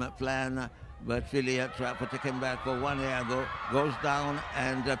game plan. But Filia try to take him back for WANEAGU. Goes down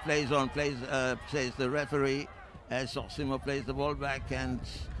and plays on, says the referee. As Sosimo plays the ball back, and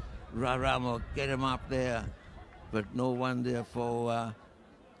Raramo get him up there. But no one there for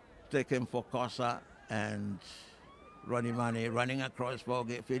take him for KOSSA, and Ronnie Mane running across for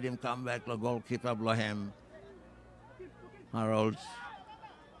feed him come back, the goalkeeper Blohem. Harold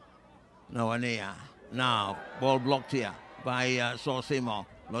Noania. Now ball blocked here by Sosimo.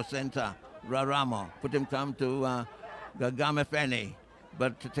 Locenta Raramo. Put him come to Gagame Feni,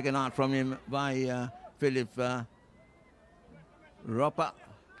 but taken out from him by Philip Ropa.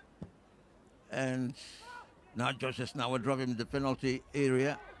 And now Joseph now will drop him in the penalty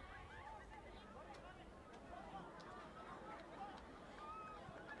area.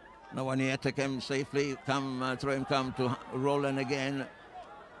 No one here take him safely. Throw him come to Roland again.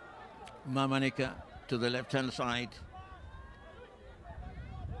 Marmonica to the left-hand side.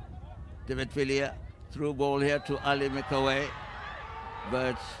 David Filia through ball here to Ali McAway.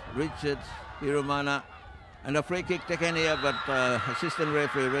 But Richard Hirumana, and a free kick taken here, but assistant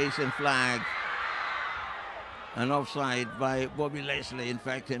referee raising flag. An offside by Bobby Leslie. In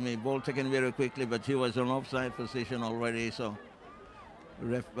fact, ball taken very quickly, but he was on offside position already. So,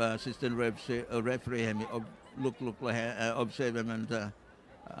 assistant referee observe him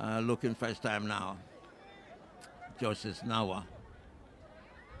and looking first time now. Joseph Nawa.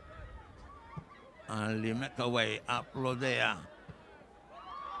 And he make away up low there.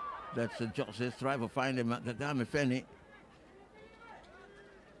 That's the Justice try to find him at Kagame Feni.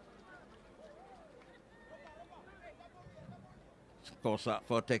 KOSSA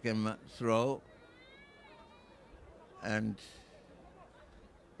for taking throw. And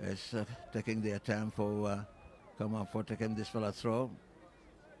it's taking their time for come up for taking this fella throw.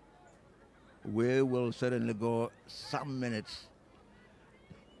 We will certainly go some minutes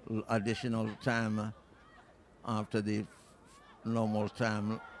additional time after the normal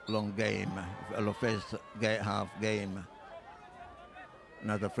time long game, the first half game.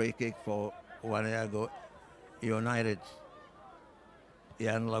 Another free kick for WANEAGU United.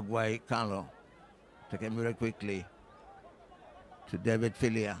 Ian Lagwai Carlo taken very quickly to David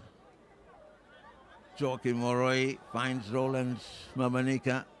Filia. Joaquim Moroi finds Roland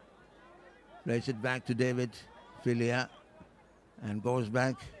Mamanika, plays it back to David Filia and goes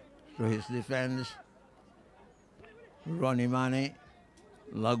back to his defense. Ronnie Mane,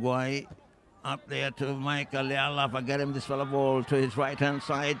 Lagwai up there to Michael Lealafa, get him this fellow ball to his right hand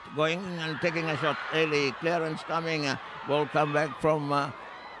side, going and taking a shot early, clearance coming, ball come back from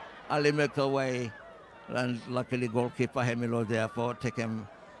Ali Mekaway, and luckily goalkeeper Hemilo therefore taking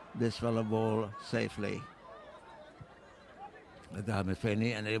this fellow ball safely. Kagame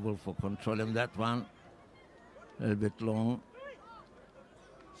Feni unable for controlling that one, a little bit long,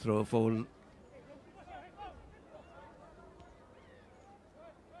 throw for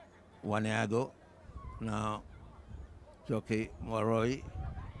WANEAGU. Now Jockey Moroi,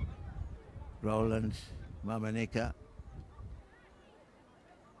 Roland Mamanika,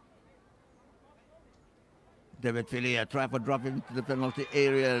 David Filia try to drop him to the penalty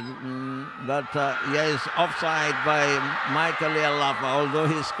area, but yes, offside by Michael Lealafa, although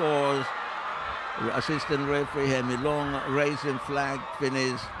he scores. Assistant referee Hemi Long raising flag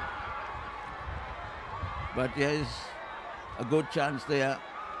finish, but yes, a good chance there.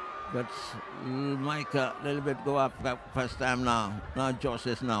 But Micah a little bit go up first time now. Now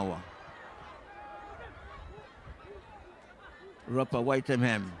Joseph now. Roper waiting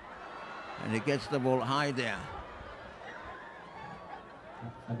him. And he gets the ball high there.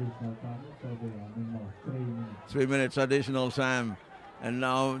 Additional time, so there are no more 3 minutes. 3 minutes additional time. And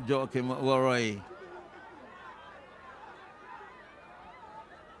now Joachim Waroi,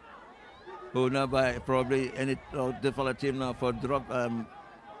 who now by probably any different team now for drop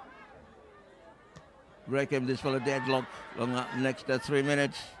break him this fellow deadlock next 3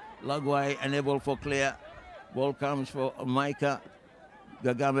 minutes. Lagwai unable for clear. Ball comes for Micah.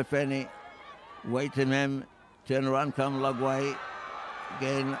 Kagame Feni waiting him. Turn around come Lagwai.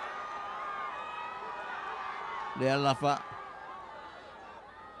 Again Lealafa.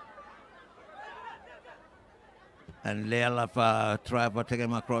 And Lealafa try to take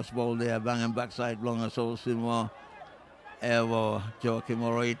him across ball there, bang him backside long as so Simo Evo Joachim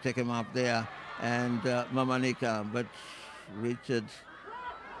Moroi take him up there. And Mamanika, but Richard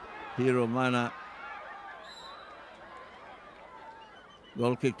Hiromana.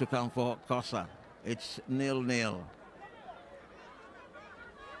 Goal kick to come for KOSSA. It's 0-0.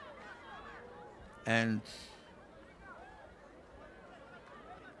 And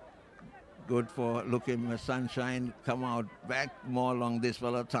good for looking Sunshine come out back more along this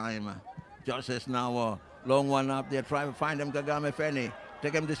fellow time. Joseph now long one up there, try to find him Kagame Feni.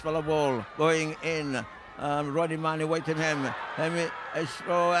 Take him this fellow ball, going in. Roddy Mani waiting him. Hemi a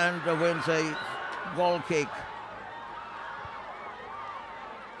throw and wins a goal kick.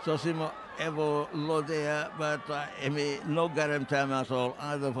 Sosimo Evo low there, but Hemi no guarantee time at all,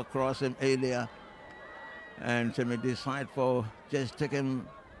 either for crossing earlier. And Hemi decide for just take him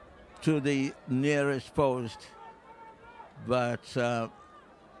to the nearest post. But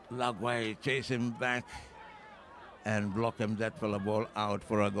Lagwai chase him back and block him that fellow ball out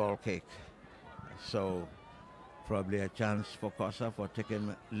for a goal kick. So probably a chance for KOSSA for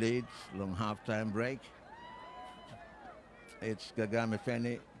taking leads, long half-time break. It's Kagame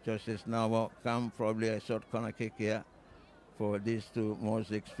Feni, Justice now come, probably a short corner kick here for these two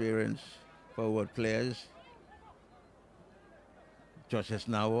most experienced forward players. Justice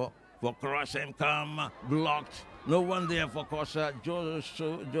now for crossing come, blocked. No one there for KOSSA.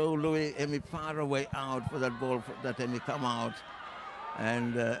 Joe Louis, Emi far away out for that ball that Emi come out.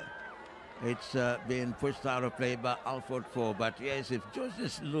 And it's being pushed out of play by Alford 4. But yes, if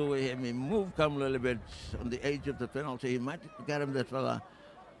Joseph Louis, Emi move come a little bit on the edge of the penalty, he might get him that fella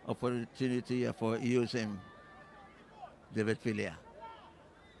opportunity for using David Filia.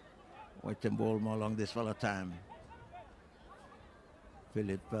 Waiting ball more along this fella time.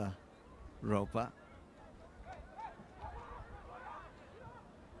 Philip Roper.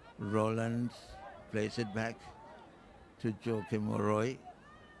 Roland Place it back to Joakim Roy.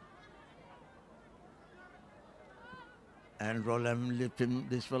 And Roland lift him,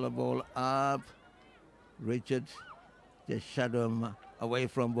 this fellow ball up. Richard just shadow him away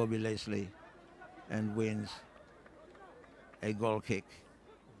from Bobby Leslie and wins a goal kick.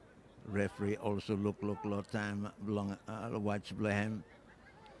 Referee also look lot time long watch Blaham.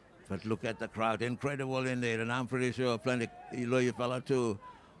 But look at the crowd, incredible indeed, and I'm pretty sure plenty loyal fella too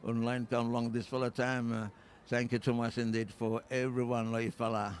online come along this fella time. Thank you so much indeed for everyone loyal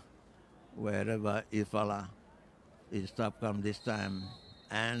fella, wherever you fella is top come this time.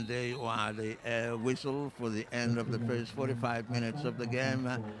 And there you are, the whistle for the end of the first 45 minutes of the game.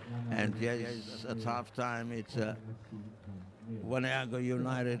 And yes, at half time it's WANEAGU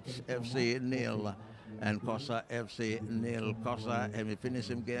United FC 0 and KOSSA FC 0. KOSSA have a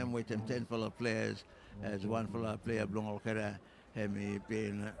finishing game with him 10 fellow players as one fellow player Blong Olkera have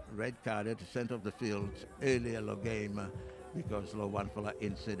been red carded center of the field earlier in the game because of one fellow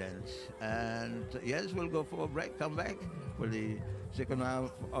incident. And yes, we'll go for a break, come back for the second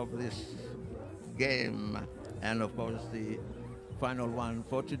half of this game. And of course the final one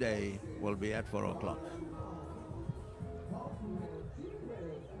for today will be at 4 o'clock.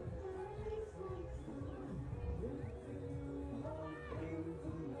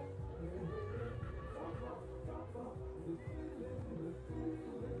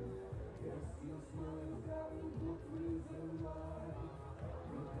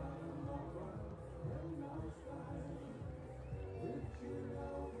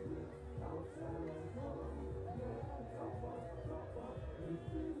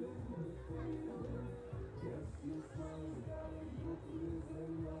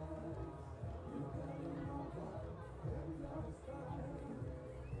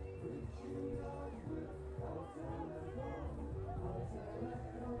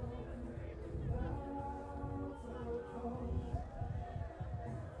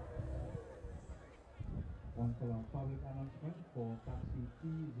 One public announcement for taxi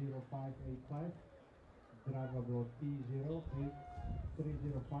T0585, driver block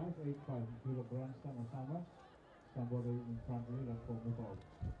T08308585, Julo Branston Osama, somebody in front of you for move out.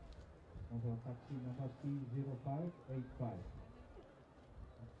 Also taxi number T0585.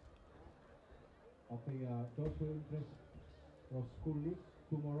 Okay, those who interest for school league,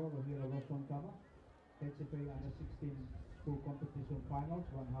 tomorrow we'll hear a Rosson Tama. HFA under 16 school competition finals,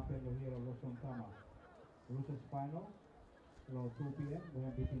 one happen we'll hear a Rosson Tama. Losers final, 2 p.m. We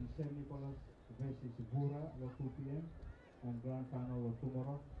have between St. Nicholas versus Bura, 2 p.m. And grand final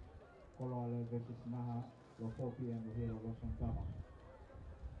tomorrow, Koloale versus Naha, 4 p.m. here at Rosson Tama.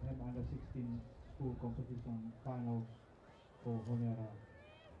 And under 16 school competition finals for Honera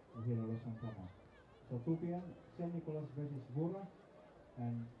here at Rosson Tama. So 2 p.m. St. Nicholas versus Bura,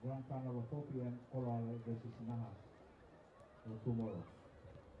 and grand final 4 p.m. Koloale versus Naha tomorrow.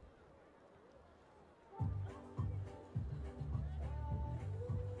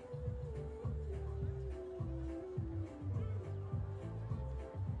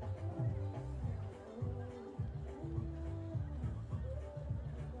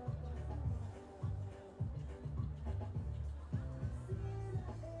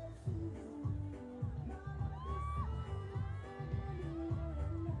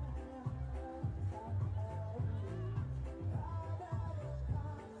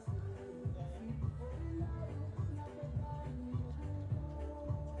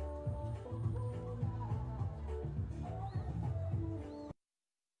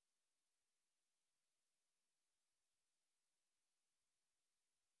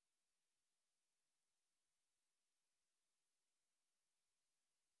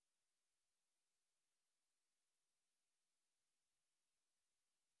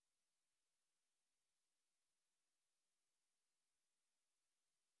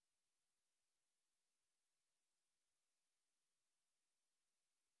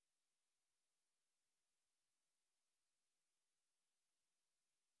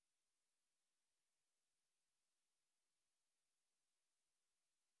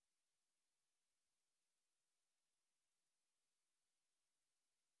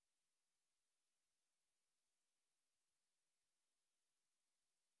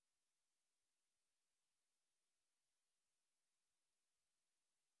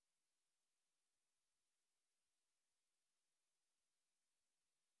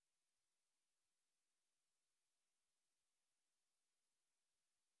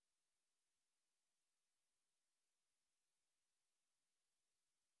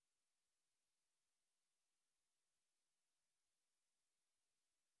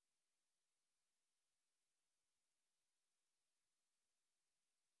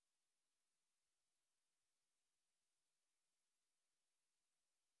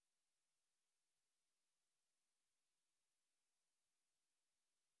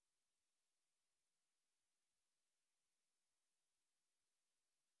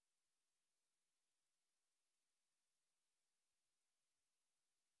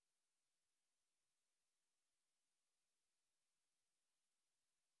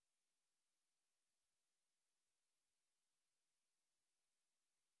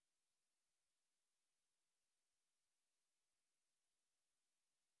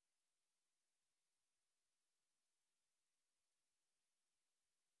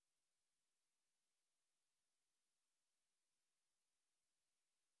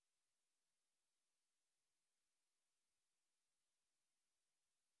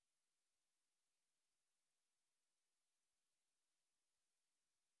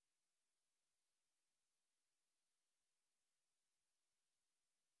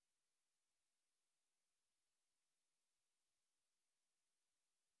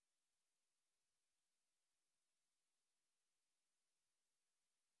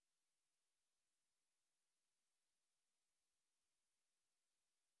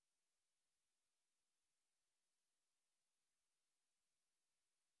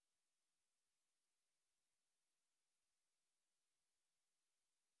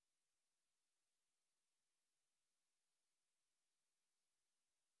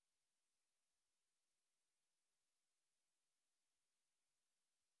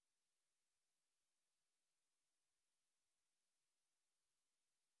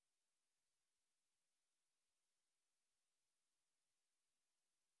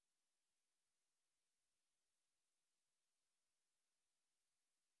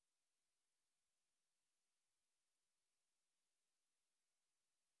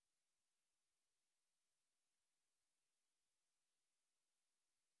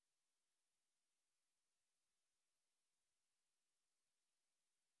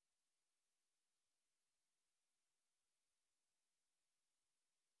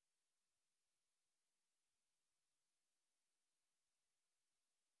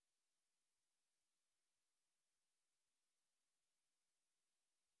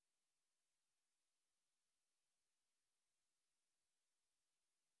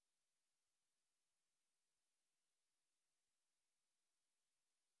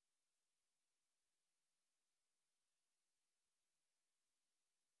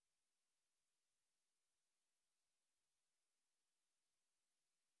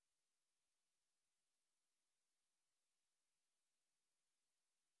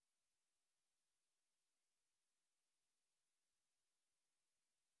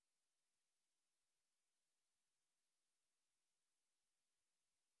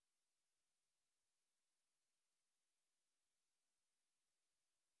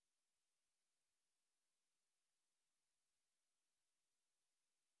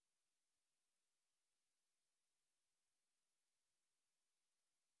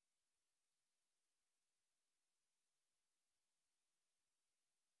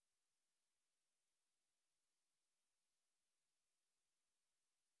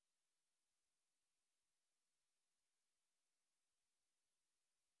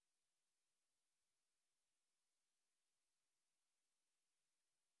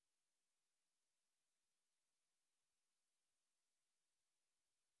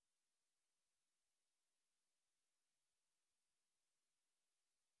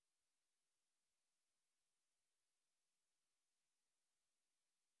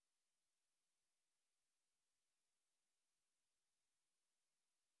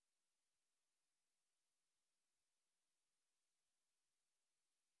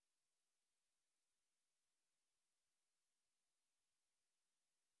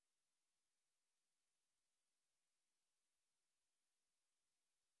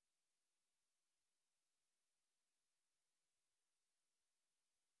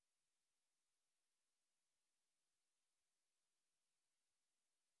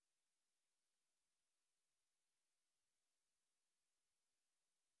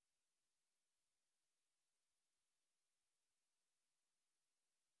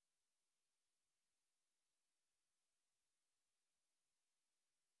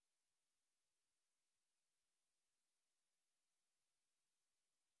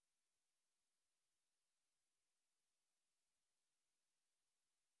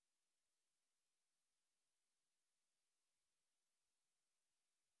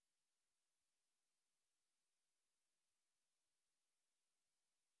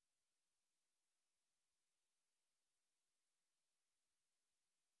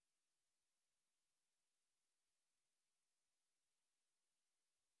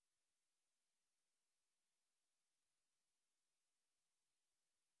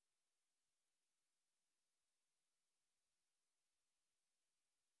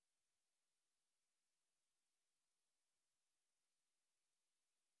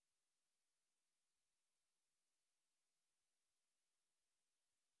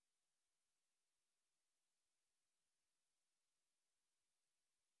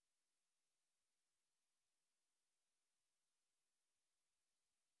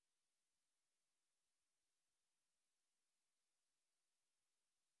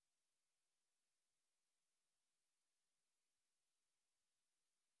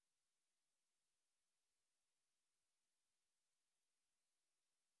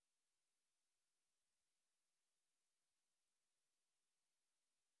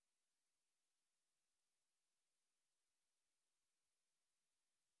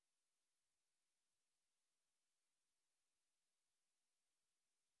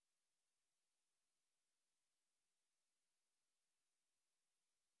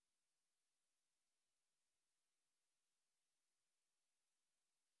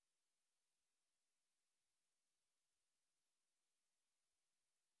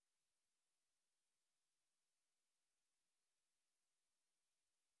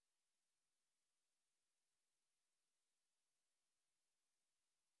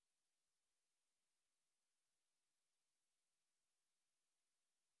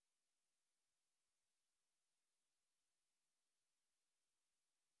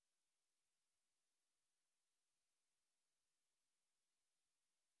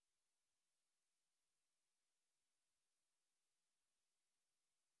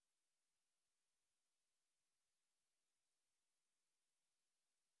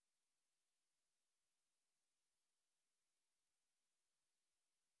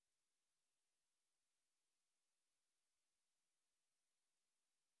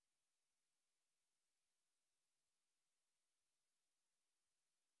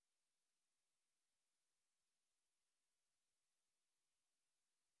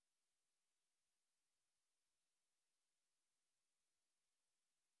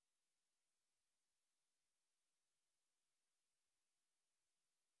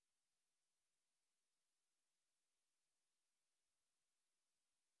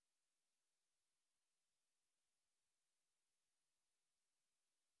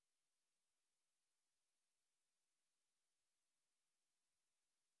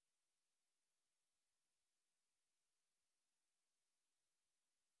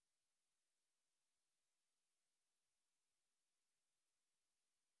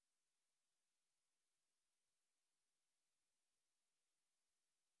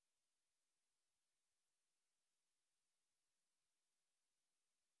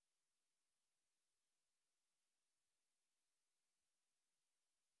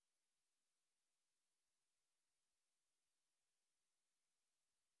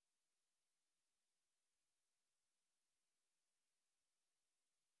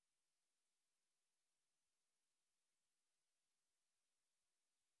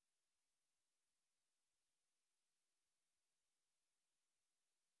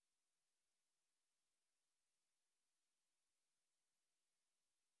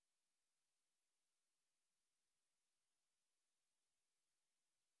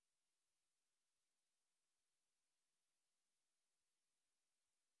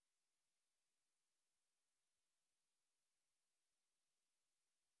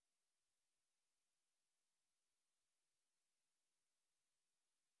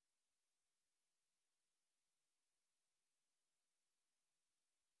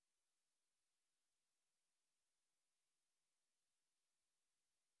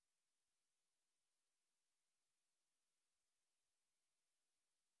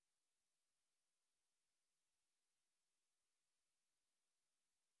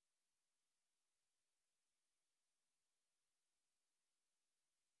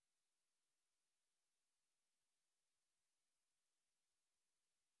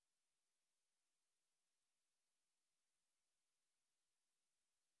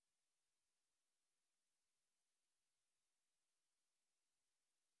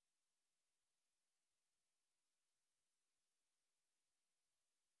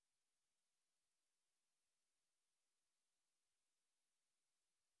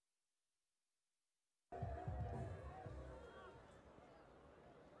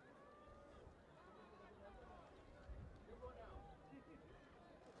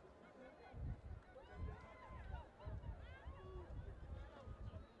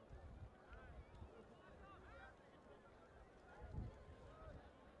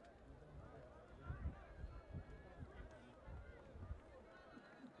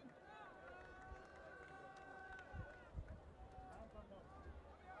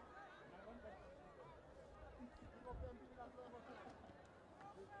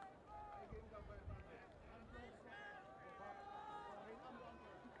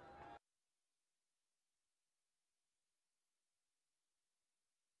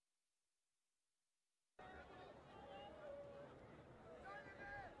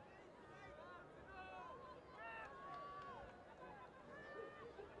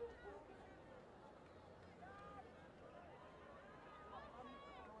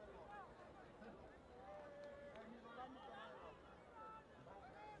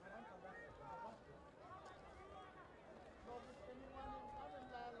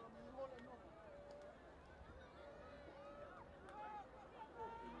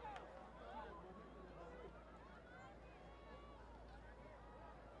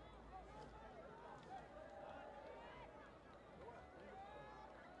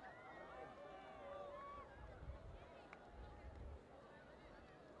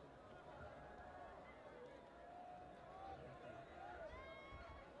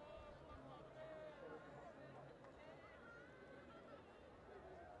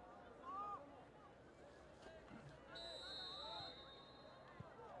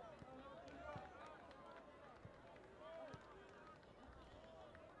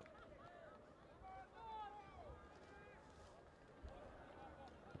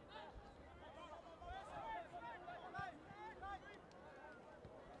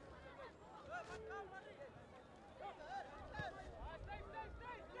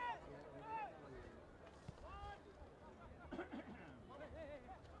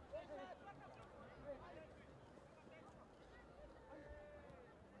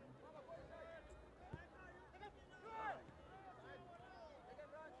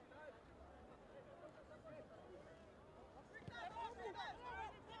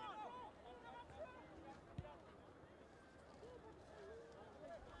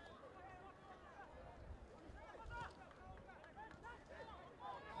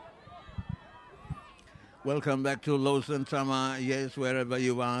 Welcome back to Lawson Tama. Yes, wherever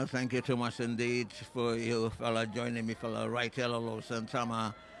you are, thank you too much indeed for you fella joining me, fella right here, Lawson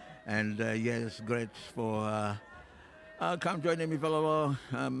Tama. And yes, great for come joining me, fella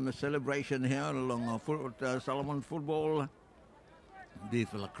celebration here along Solomon football. The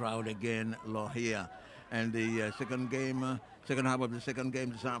fella crowd again, law here. And the second game, second half of the second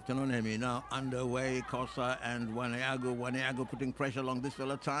game this afternoon, Hemi, now underway. KOSSA and WANEAGU. WANEAGU putting pressure along this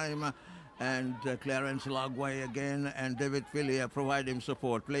fella time. And Clarence Lagway again, and David Philly provide him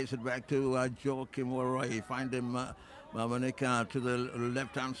support. Plays it back to Joachim Roy. Find him, Monica to the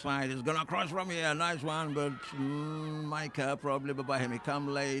left-hand side. He's going to cross from here. Nice one, but Micah probably by him. He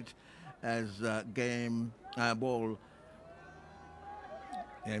come late as game ball.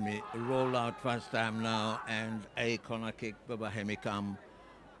 Hemi roll out first time now, and a corner kick by him come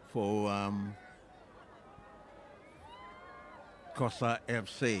for KOSSA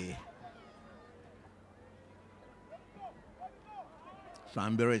FC.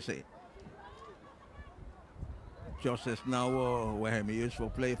 Samberese. Joseph now where he used for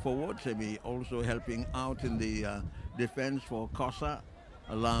play forward. He also helping out in the defense for KOSSA.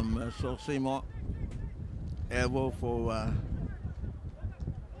 Alam Sosimo. Evo for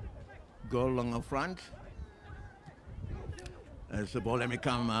goal on the front. As the ball let me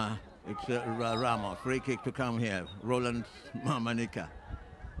come. It's Rama. Free kick to come here. Roland Mamanika.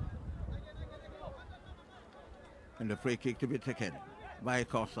 And the free kick to be taken by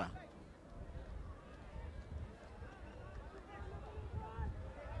KOSSA.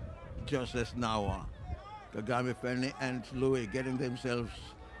 Justice now. Kagame Feni and Louis getting themselves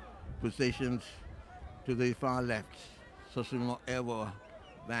positioned to the far left. Sosimo Evo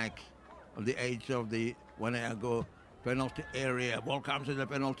back on the edge of the WANEAGU penalty area. Ball comes in the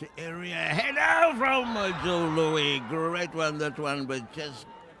penalty area. Header from Joe Louis. Great one, that one, but just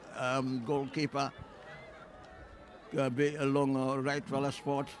goalkeeper be along right fella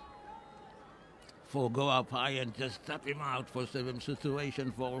spot for go up high and just tap him out for some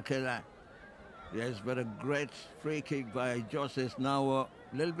situation for Okela. Yes, but a great free kick by Joseph. Now a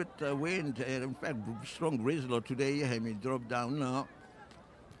little bit wind, in fact strong drizzle today. He dropped down now,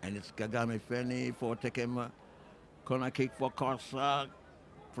 and it's Kagame Feni for taking corner kick for KOSSA.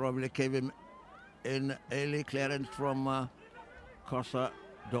 Probably gave him in early clearance from KOSSA.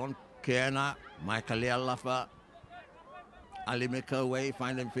 Don Kiana, Michael Lafa. Ali make away,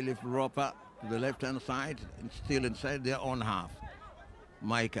 finding Philip Roper to the left-hand side, and still inside their own half.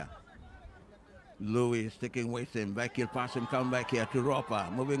 Micah. Louis sticking with him. Back here, pass him, come back here to Roper.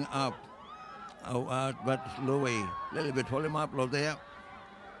 Moving up. But Louis, a little bit, hold him up low there.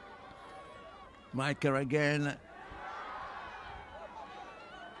 Micah again.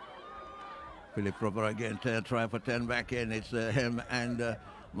 Philip Roper again, try for 10 back in. It's him and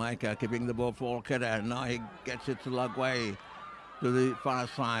Micah keeping the ball for Okada. Now he gets it to Lagway. To the far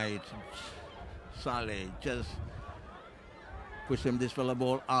side. Saleh just push him this fella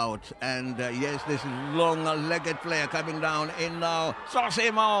ball out. And yes, this long-legged player coming down in now.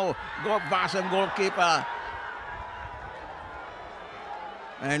 Sosimo, Bassam goalkeeper.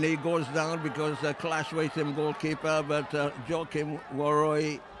 And he goes down because clash with him goalkeeper, but Joachim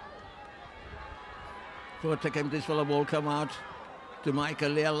Warroy for taking this fella ball come out to Michael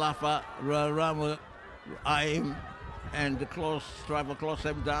Lealafa, Ramu Aim. And the driver close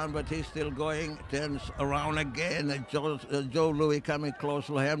him down, but he's still going. Turns around again. Joe Louis coming close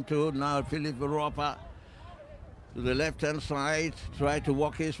to him too. Now Philip Roper to the left-hand side. Try to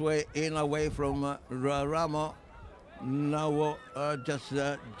walk his way in away from Ramo. Now just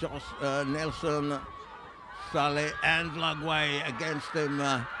Nelson, Saleh and Lagway against him.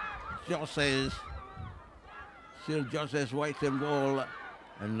 Joses. Still Joses waiting ball.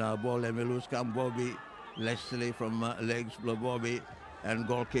 And ball let me lose come Bobby. Leslie from legs, blow Bobby, and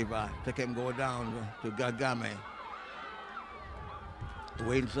goalkeeper. Take him go down to Gagame.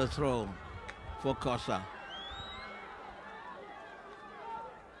 Wins the throw for KOSSA.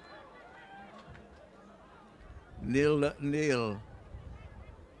 Nil.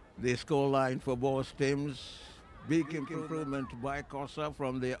 The scoreline for both teams. Big improvement by KOSSA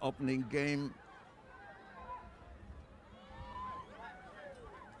from the opening game.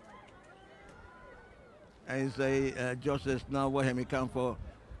 As Joseph now where he come for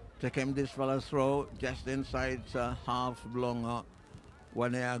take him this fella's throw just inside half long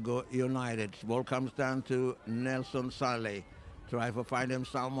WANEAGU United. Ball comes down to Nelson Saleh. Try to find him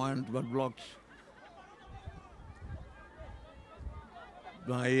someone but blocked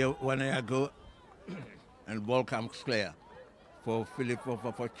by WANEAGU. And ball comes clear for Philip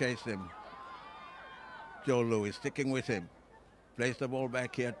for chase him. Joe Louis sticking with him. Plays the ball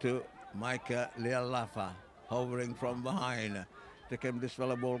back here to Micah Lealafa hovering from behind. Take him, this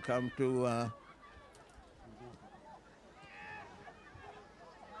fella ball come to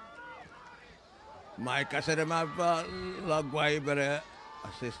Micah set him up, Lagway, but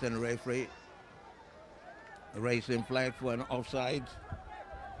assistant referee raising flag for an offside.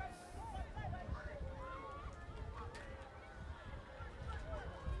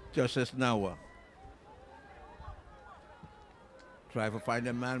 Justice now. Try to find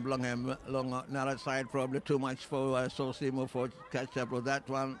a man along him along another side, probably too much for Sosimo for catch up with that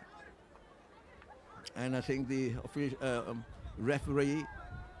one. And I think the referee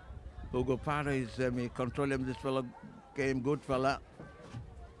Hugo Parra is controlling this fellow game, good fella.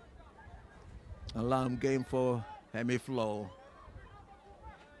 Alarm game for Hemi Flow.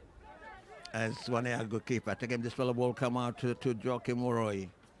 As WANEAGU keeper. Take him, this fellow will come out to Joachim Moroi,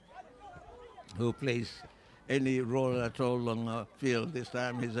 who plays any role at all on the field. This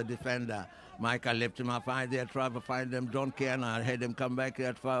time he's a defender. Michael left him up high there, try to find him. Don Kiana had him come back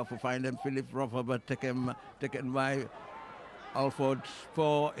that far to find him. Philip Roffer, but taken by Alford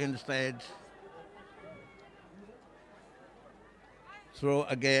Poe instead. Throw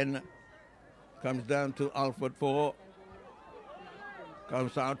again. Comes down to Alford Poe.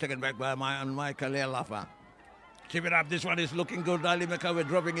 Comes out, taken back by Michael Lealafa. Keep it up. This one is looking good. Ali McCoy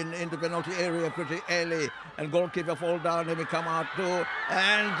dropping into penalty area pretty early. And goalkeeper fall down. He will come out too.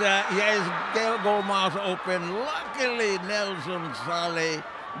 And yes, goal mouth open. Luckily, Nelson Saleh,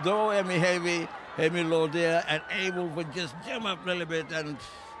 though heavy low there, and able to just jump up a little bit and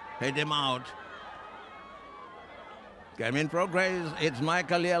head him out. Game in progress. It's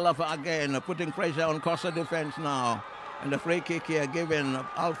Michael Lealafa again, putting pressure on KOSSA defense now. And the free kick here given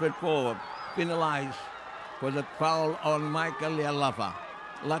Alfred Poe, penalized for the foul on Michael Lealafa.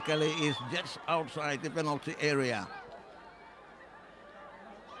 Luckily, he's just outside the penalty area.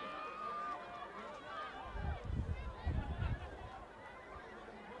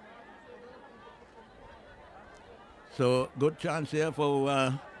 So, good chance here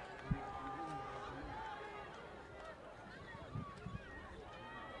for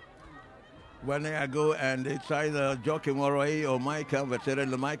WANEAGU, and it's either Joachim Moroi or Micah, but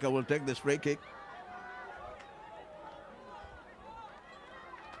certainly Micah will take this free kick.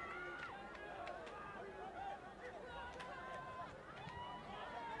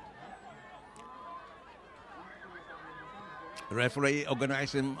 Referee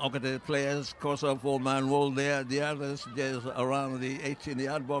organizing the players, KOSSA 4-man wall there, the others just around the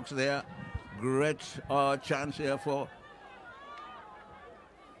 18-yard box there. Great chance here for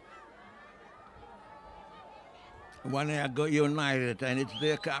WANEAGU United, and it's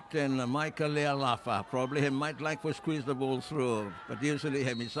their captain, Michael Lealafa. Probably he might like to squeeze the ball through, but usually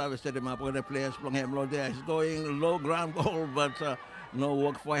he service set him up with the players from him low there. He's going low ground ball, but no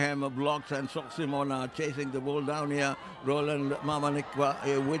work for him. Blocks, and Soximona chasing the ball down here. Roland Mamanik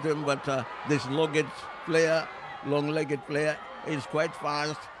with him, but this long-legged player is quite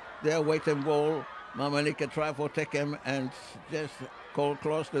fast. They're waiting ball. Mamanik try to take him and just go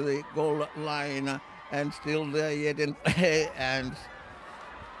close to the goal line. And still there yet in play, and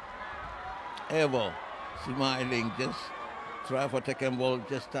Evo smiling, just try for taking ball,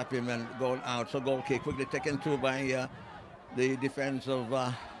 just tap him and going out. So goal kick quickly taken to by the defense of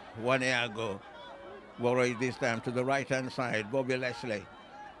WANEAGU. Warriors this time to the right hand side, Bobby Leslie.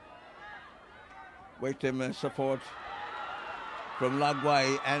 Waiting support from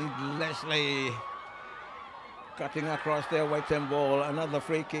Lagway, and Leslie cutting across there, waiting ball. Another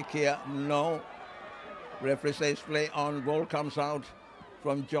free kick here, no. Referee says play on, ball comes out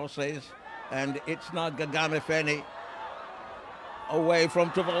from Joses, and it's not Gagame Feni. Away from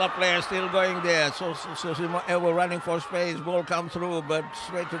Tupala player, still going there. So Simo running for space, ball comes through, but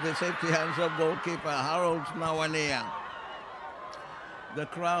straight to the safety hands of goalkeeper Harold Nawania. The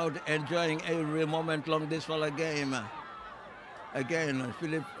crowd enjoying every moment along this fella game. Again,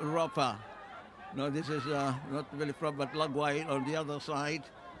 Philip Roper. No, this is not Philip Roper, but Lagway on the other side.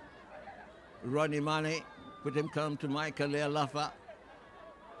 Ronnie Mane, put him come to Michael Lealafa.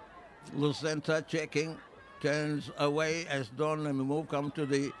 Lucenta checking, turns away as Don and move come to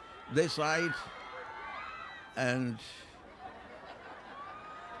this side, and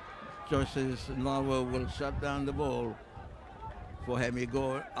Joseph Novo will shut down the ball for him. He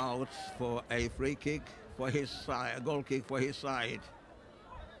go out for a free kick for his side, a goal kick for his side.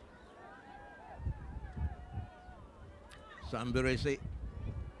 Sambirisi.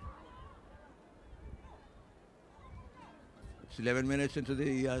 It's 11 minutes into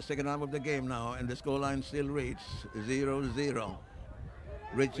the second half of the game now, and the scoreline still reads 0-0.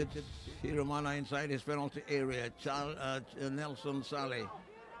 Richard Hiromana inside his penalty area. Nelson Saleh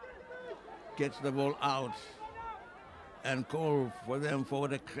gets the ball out and call for them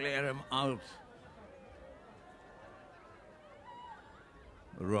to clear him out.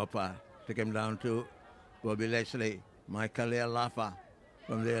 Roper take him down to Bobby Leslie. Michael Lafa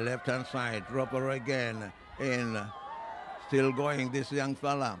from the left-hand side. Roper again in. Still going, this young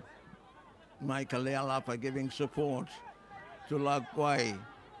fella. Michael Lafa giving support to Lagwai.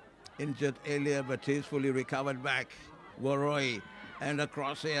 Injured earlier, but he's fully recovered back. Waroi and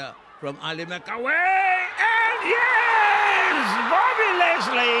across here from Ali McAway. And yes! Bobby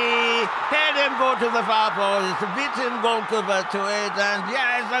Leslie had him go to the far post, beating goalkeeper to it. And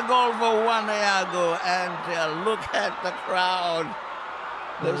yes, a goal for WANEAGU. And look at the crowd.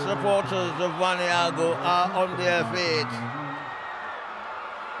 The supporters of WANEAGU are on their feet.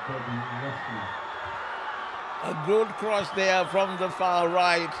 A good cross there from the far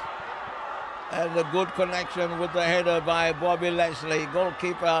right. And a good connection with the header by Bobby Leslie.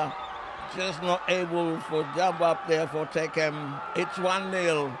 Goalkeeper just not able to jump up there for take him. It's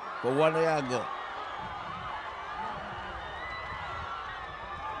 1-0 for WANEAGU.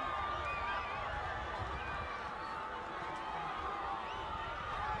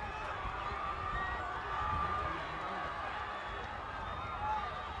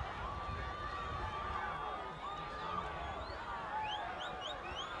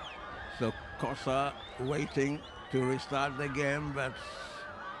 So KOSSA waiting to restart the game, but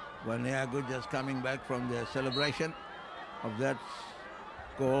WANEAGU just coming back from the celebration of that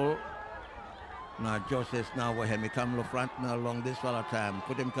goal. Now Joseph now where he come to front now along this fella time.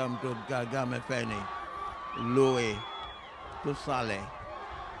 Put him come to Gagame Feni. Louis to Saleh.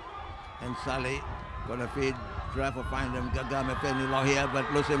 And Saleh gonna feed, try to find him Gagame Feni law here,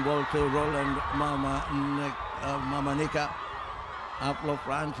 but losing ball to Roland Mama Nika. Up low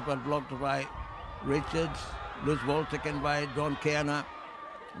front, but blocked by Richards. Loose ball taken by Don Kiana.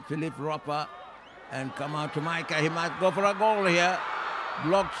 Philip Roper. And come out to Micah. He might go for a goal here.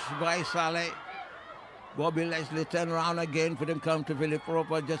 Blocked by Saleh. Bobby Leslie turn around again. Put him come to Philip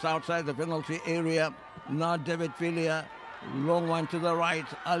Roper just outside the penalty area. Now David Filia. Long one to the right.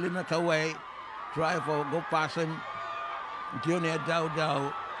 Ali McAway. Try for go past him. Junior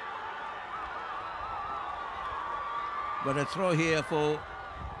Dowdow. But a throw here for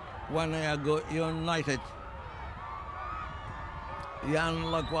WANEAGU United. Yan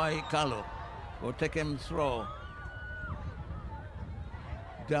Lagwai Kalu will take him throw.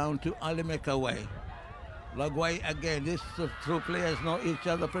 Down to Ali Mekaway. Lagwai again. These two players know each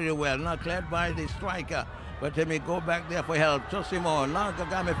other pretty well. Now cleared by the striker. But he may go back there for help. Tosimo. Now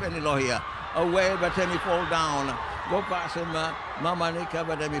Kagame Fenilo here. Away, but he may fall down. Go past him, Mama Nika,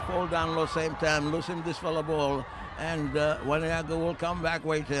 but he may fall down at the same time. Losing this fellow ball. And WANEAGU will come back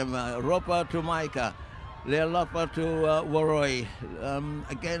with him. Roper to Micah. Lealafa to Waroi.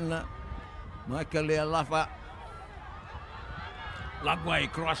 Again, Michael Lealafa.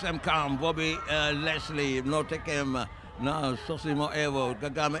 Lagwai, cross him calm. Bobby Leslie, no take him. Now Sosimo Evo.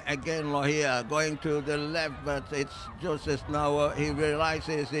 Kagame again here. Going to the left, but it's Joseph now. He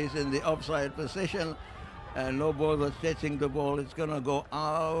realizes he's in the offside position. And no bother chasing the ball. It's going to go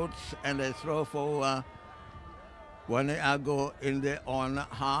out. And a throw for WANEAGU in the on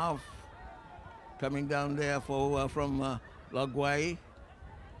half. Coming down there for from Lagwai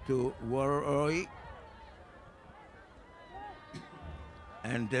to Waroi.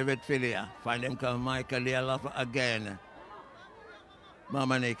 And David Filia. Find him come Michael Lialafa again.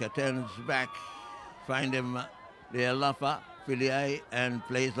 Mamanika turns back. Find him Lialafa, Filia, and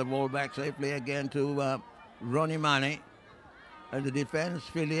plays the ball back safely again to Ronnie Mane. And the defense,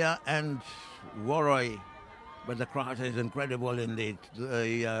 Filia and Waroi. But the crowd is incredible indeed.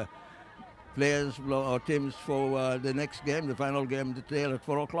 The players or teams for the next game, the final game, the tail at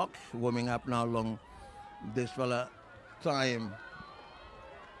 4 o'clock, warming up now along this fella time.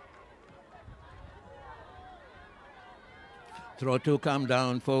 Throw to come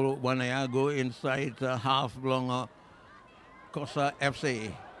down for WANEAGU inside half long KOSSA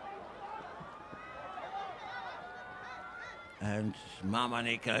FC. And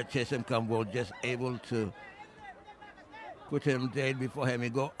Mamanika Chesem Campbell just able to put him dead before him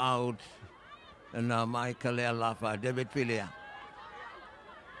go out. And now Michael Lafa, David Filia.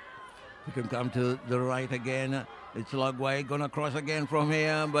 Put him come to the right again. It's Lagway gonna cross again from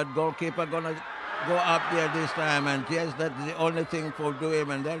here, but goalkeeper gonna go up there this time. And yes, that's the only thing for do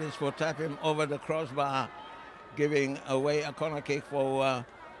him, and that is for tap him over the crossbar, giving away a corner kick for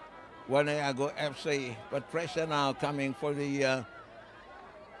WANEAGU FC. But pressure now coming for the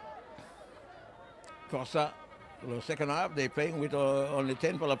KOSSA. The second half, they're playing with only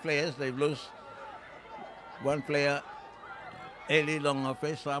 10 players. They've lost one player early long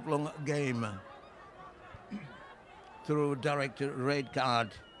face-off long game through direct red card.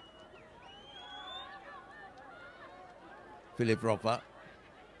 Philip Roper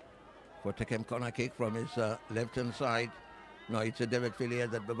for taking corner kick from his left-hand side. No, it's a David Fillier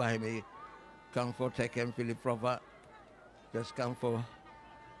that behind me. Come for taking Philip Roper. Just come for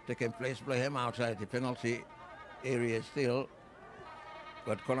taking place, play him outside the penalty area still.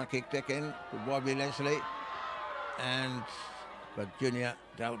 But corner kick taken to Bobby Leslie. But Junior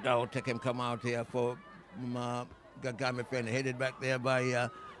Dow take him come out here for Gagame Fen, headed back there by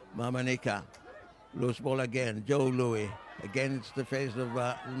Mamanika. Loose ball again, Joe Louis against the face of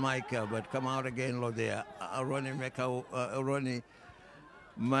Micah, but come out again, Lord there. Ronnie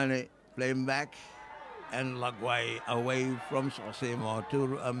Money playing back, and Lagwai away from Sosimo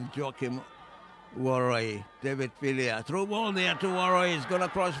to Joachim Warroy. David Filia. Through ball there to Warroy. He's going to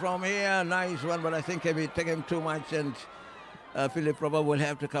cross from here. Nice one, but I think if he take him too much, and Philip Robert will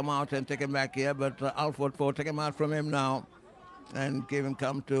have to come out and take him back here. But Alford Ford take him out from him now and give him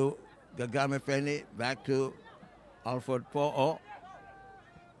come to Gagame Feni. Back to Alford Ford.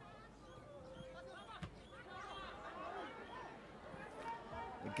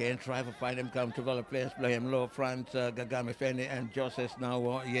 Again, try to find him come to the players, play him low front, Gagame Feni and Joseph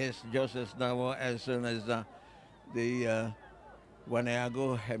Nawo. Yes, Joseph Nawo, as soon as the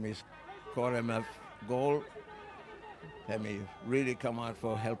WANEAGU, Hemi score him a goal. Hemi really come out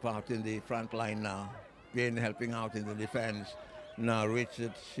for help out in the front line now. Again, helping out in the defense. Now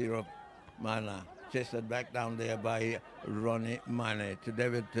Richard Shiromana, chested back down there by Ronnie Mane to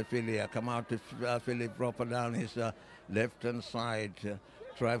David Filia. Come out to Philip Roper down his left-hand side.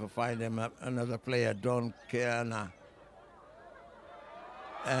 Try to find him another player, Don Keana.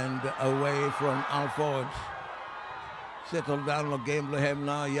 And away from Alford. Settled down the game to him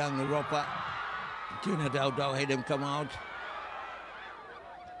now, young Roper. Junior Dow had him come out.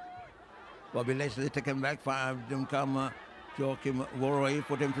 Bobby Leslie take him back, five him come Joachim Warroy,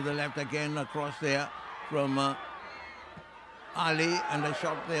 put him to the left again, across there from Ali, and a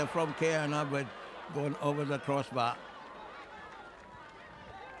shot there from Keana, but going over the crossbar.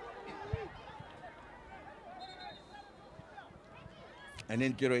 An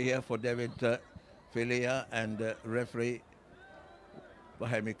injury here for David Filia, and referee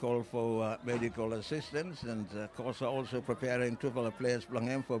Bahami call for medical assistance, and KOSSA also preparing two of the players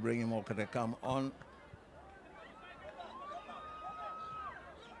belonging for bringing Moka to come on.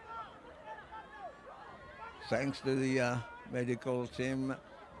 Thanks to the medical team,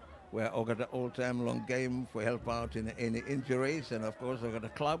 we're got the all-time long game for help out in any injuries, and of course we've got the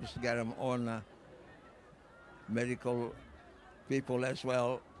clubs to get them on medical people as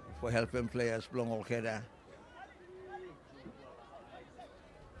well for helping players belong all together.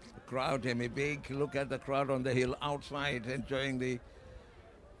 The crowd, big. Look at the crowd on the hill outside, enjoying the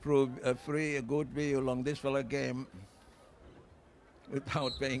free good view along this fella game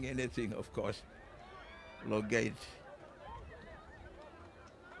without paying anything, of course. Low gate.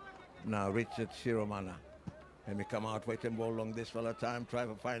 Now Richard Shiromana. Let me come out, waiting ball along this fella time, try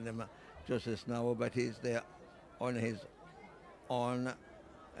to find him just as now, but he's there on his own,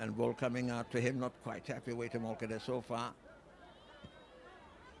 and ball coming out to him, not quite happy with him okay there so far.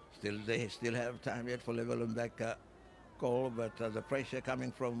 They still have time yet for level and back goal, but the pressure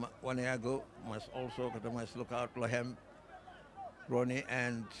coming from WANEAGU must look out for him. Ronnie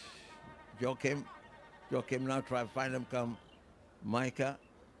and Joachim now try to find him come Micah.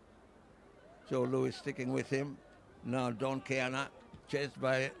 Joe Louis sticking with him. Now Don Keana, chased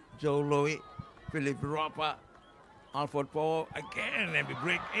by Joe Louis. Philip Roper, Alford Paul again, and we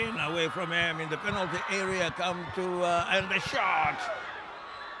break in away from him in the penalty area. Come to and the shot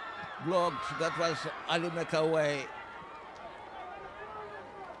blocked. That was Ali Mekaway.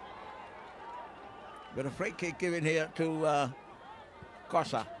 But a free kick given here to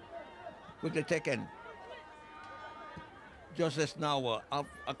KOSSA. Quickly taken. Joseph Nauer up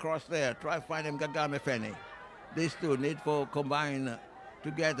across there. Try to find him Gagame Feni. These two need for combine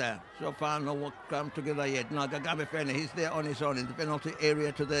together. So far no work come together yet. Now Gagame Feni, he's there on his own in the penalty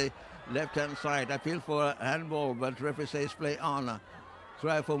area to the left-hand side. I feel for a handball, but referee says play on.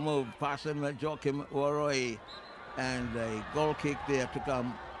 Try for move, pass him Joachim Warroy, and a goal kick there to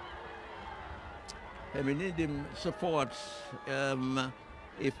come. And we need him support.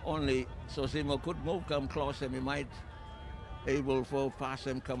 If only Sosimo could move, come closer, we might able for pass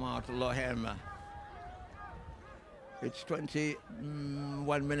him come out Lohem. It's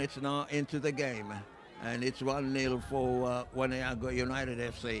 21 minutes now into the game, and it's 1-0 for WANEAGU United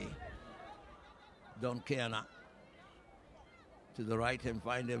FC. Don Keana to the right and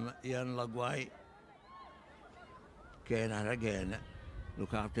find him Ian Lagwai. Keana again.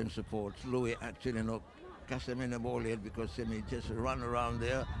 Look after and supports. Louis actually not cast him in the ball yet because he just run around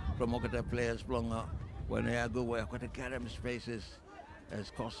there from the players longer when they are good way. Got to carry him spaces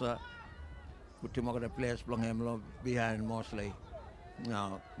as KOSSA put him over the players long him behind mostly.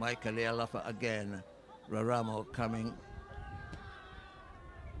 Now Michael Lealafa again. Raramo coming.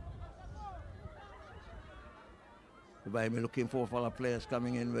 By me looking 4 fella players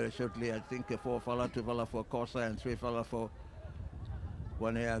coming in very shortly. I think 4 fella, 2 fella for KOSSA and 3 fella for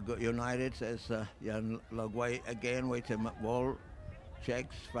WANEAGU United. As Jan Lagway again waiting ball.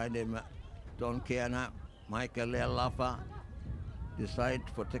 Checks, find him Don Keana. Michael Lealafa decide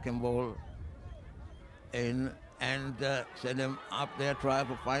for taking ball in and send him up there, try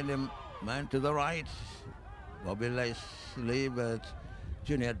to find him man to the right. Bobby Leslie, but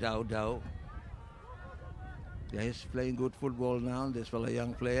Junior Dow. Yeah, he's playing good football now. This fellow,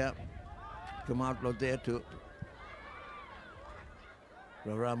 young player, come out there to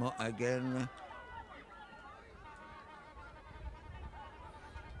Raramo again.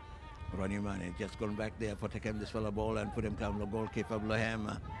 Ronnie Mane just gone back there for taking this fellow ball and put him come the goalkeeper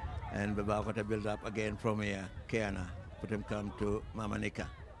Blahem. And Babao got to build up again from here. Keana put him come to Mamanika.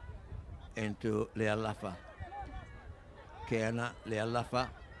 Into Lealafa. Keana, Lealafa.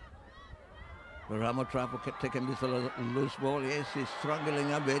 Ramo try to take him this fellow loose ball. Yes, he's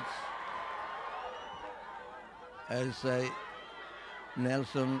struggling a bit. As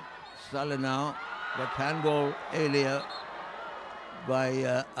Nelson Salinao, but handball earlier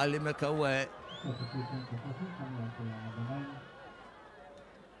by Ali Mekawe.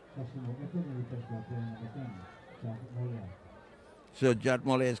 So Jad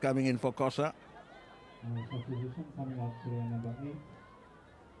Mole is coming in for KOSSA. Substitution coming out player number 8,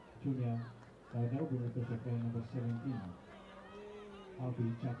 Junior Dado, will replace player number 17, Albi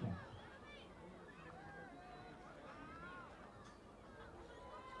Chacha.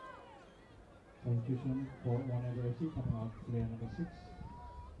 Substitution for WANEAGU FC coming out player number 6,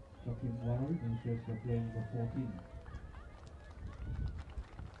 Joaquin Warren, will replace the player number 14,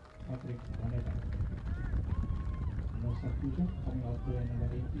 Patrick Vanetta. No substitution coming out player number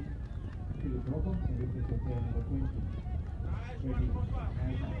 18, Philip Robert, and replace the player number 20, Freddy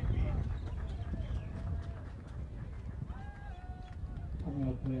Naina. Coming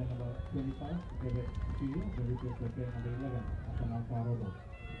out player number 25, David Filio, will replace the player number 11, Atanal Parodo.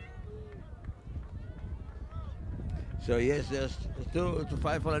 So yes, there's 2 to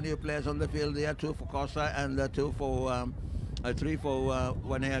 5 for new players on the field there, 2 for KOSSA and 3 for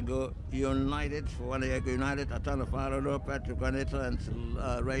WANEAGU United. For WANEAGU United, Atana Farado, Patrick Vanetta and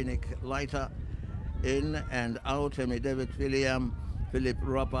Reinik Leiter in and out. David William, Philip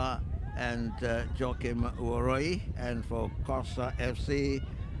Ropa and Joachim Woroi. And for KOSSA FC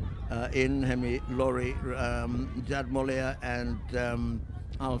in Hemi Lori, Jad Molea and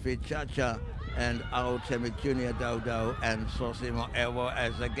Alfie Chacha. And out Hemi Junior Dow and Sosimo Evo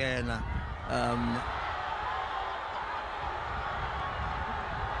as again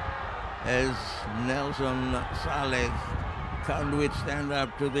as Nelson Saleh can't withstand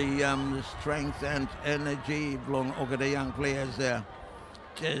up to the strength and energy belong over the young players there.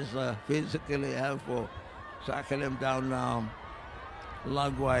 Just physically have for tackle him down now.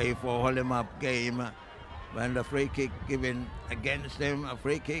 Lagway for hold him up game. When the free kick given against him, a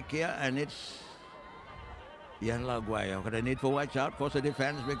free kick here, and it's Ian Lagway. I need to watch out for the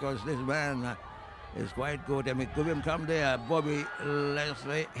defense because this man is quite good. I mean, could him come there. Bobby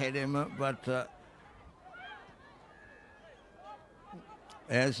Leslie hit him, but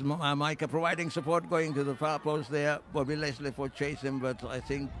as Micah providing support going to the far post there, Bobby Leslie for chase him, but I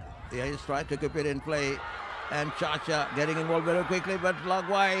think he's tried to keep it in play. And Chacha getting involved very quickly, but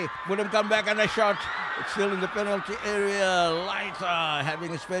Lagway put him come back and a shot. It's still in the penalty area. Leiter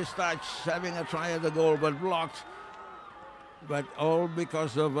having a space touch, having a try at the goal, but blocked. But all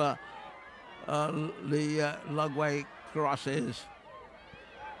because of the Lagway crosses.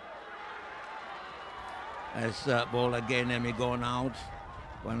 As ball again, Emi going out.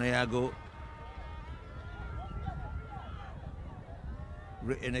 WANEAGU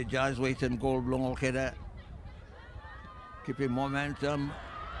re-energized, waiting goal long header. Keeping momentum,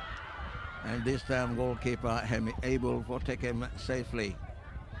 and this time goalkeeper Hemi able to take him safely.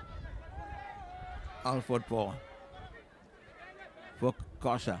 Alfred Paul for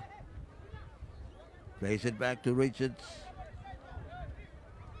KOSSA. Plays it back to Richards.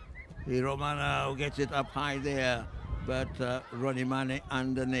 Romano gets it up high there, but Ronnie Mane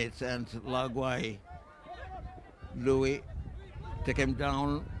underneath and Lagway. Louis take him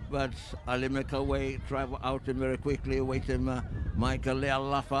down. But Ali Mekawe travel out him very quickly, wait him Michael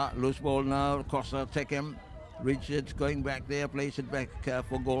Lealafa, loose ball now, KOSSA take him, Richards going back there, plays it back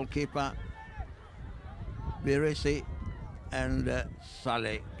for goalkeeper Birisi, and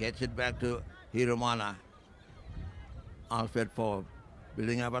Saleh gets it back to Hiromana. Alfred Ford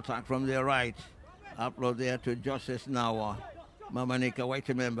building up attack from their right. Upload there to Justice Nawa. Mamanika, wait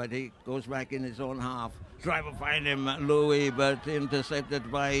a minute, but he goes back in his own half. Try to find him, Louis, but intercepted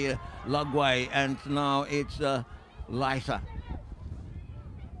by Lagwai, and now it's Liza.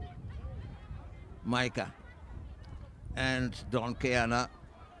 Micah and Don Keana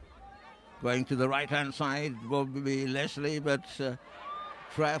going to the right-hand side will be Leslie, but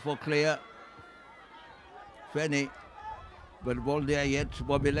try for clear. Fenny, but ball there yet,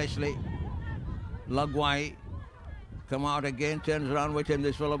 Bobby Leslie. Lagwai come out again, turns around with him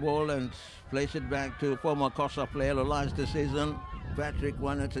this fellow ball and plays it back to former KOSSA player who last the season, Patrick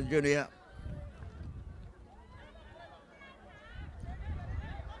Waneta Jr.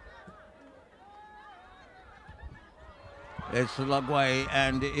 It's Lagwai,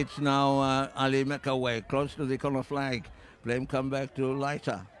 and it's now Ali Mekaway, close to the corner flag. Blame come back to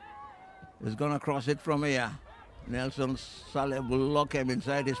Leiter. He's going to cross it from here. Nelson Saleh will lock him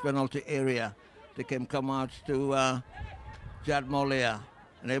inside his penalty area. Tekem come out to Jad Molia.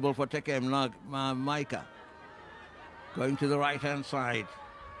 Unable for Tekem, Micah. Going to the right-hand side.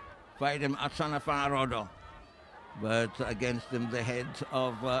 Fight him Atsana Farodo. But against him the head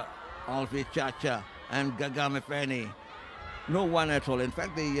of Alfie Chacha and Gagame Feni. No one at all. In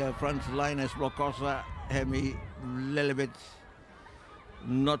fact, the front line is Blokosa Hemi a little bit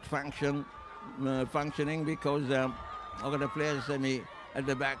not functioning because all the players at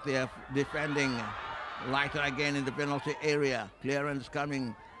the back there defending. Lighter again in the penalty area. Clearance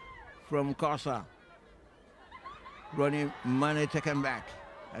coming from KOSSA. Ronnie Mane taken back,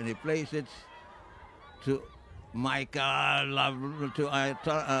 and he plays it to Micah, to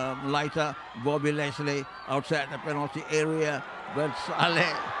Lighter, Bobby Leslie outside the penalty area, but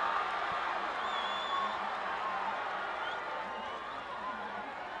Saleh.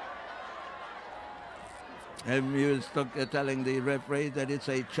 And he was telling the referee that it's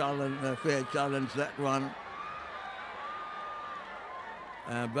a challenge, a fair challenge, that one.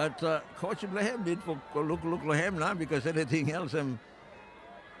 But Coach Blahem did for look Blahem now, because anything else,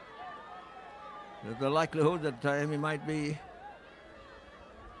 the likelihood that he might be,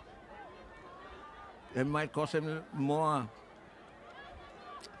 it might cost him more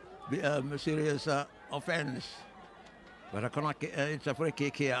serious offense. But it's a free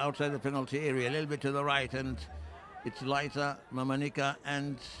kick here outside the penalty area, a little bit to the right, and it's Liza, Mamanika,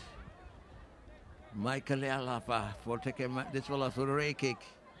 and Michael Alafa for taking this one for the ray kick.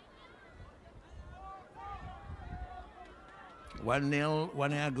 1-0,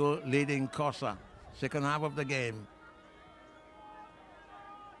 WANEAGU leading KOSSA. Second half of the game.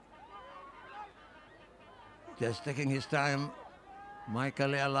 Just taking his time,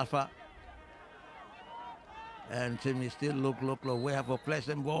 Michael Alafa. And Timmy still look, we have a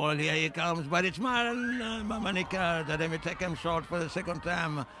pleasant ball. Here he comes, but it's Mamanika that he take him short for the second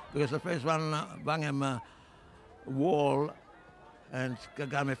time, because the first one bang him wall. And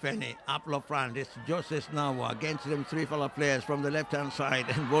Kagame Feni up low front. It's Joseph now against them, three fellow players from the left-hand side,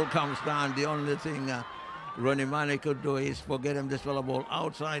 and ball comes down. The only thing Ronnie Mane could do is forget him this fellow ball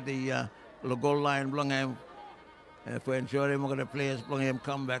outside the goal line, blowing him. For ensuring one of the players blowing him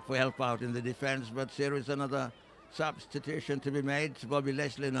come back for help out in the defense, but there is another substitution to be made. Bobby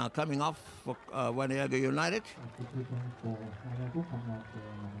Leslie now coming off for WANEAGU United.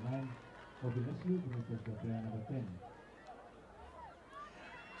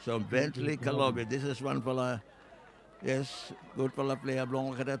 So Bentley Kalobi, this is one fella, yes, good fella player,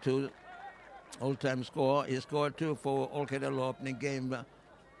 Blong Olkeda 2, all-time score. He scored 2 for Olkeda opening game.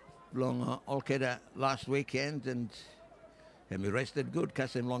 Long Olkeda last weekend, and he rested good,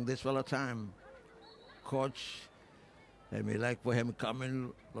 cast him long this fellow time. Coach, he like for him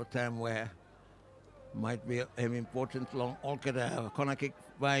coming a time where might be him important long Olkeda. Corner kick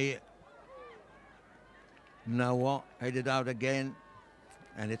by Nawa, headed out again,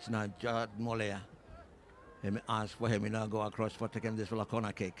 and it's now Jad Molia. He asked for him now go across for taking this fellow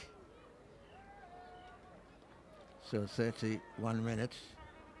corner kick. So 31 minutes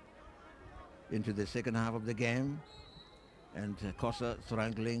into the second half of the game, and KOSSA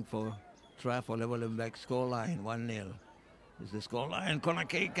strangling for try for leveling back scoreline 1-0. Is the scoreline. Corner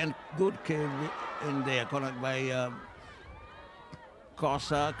kick, and good kick in there. Corner by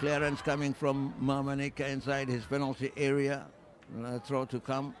KOSSA. Clearance coming from Mamanika inside his penalty area. Throw to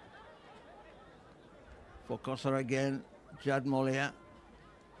come for KOSSA again. Jad Molia.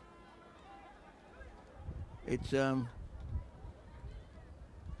 It's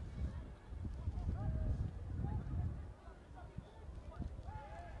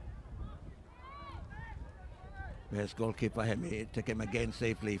There's goalkeeper Hemi take him again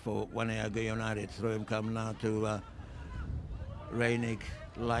safely for WANEAGU United. Through him come now to Reinig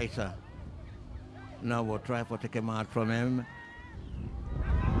Leiter. Now we'll try to take him out from him.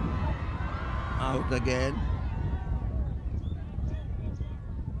 Out again.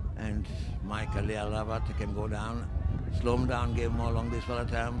 And Michael Lealava take him go down. Slow him down, give him along this fella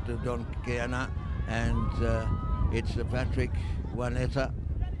time to Don Kiana. And it's Patrick Waneta.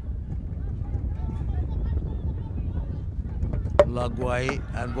 Lagwai,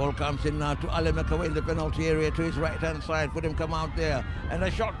 and ball comes in now to Ali McAway in the penalty area to his right hand side. Put him come out there, and a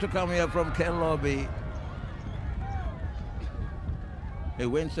shot to come here from Kel Lobby. He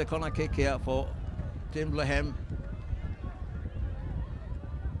wins the corner kick here for Timblehem.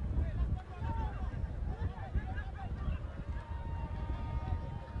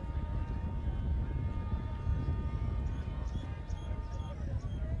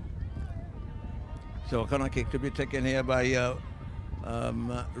 So a corner kick to be taken here by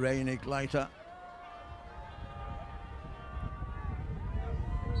Reinig Leiter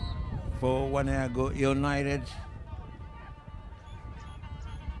for WANEAGU United.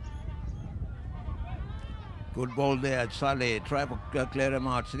 Good ball there. Saleh try to clear him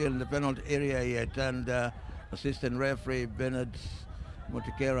out. Still in the penalty area yet, and assistant referee Bernard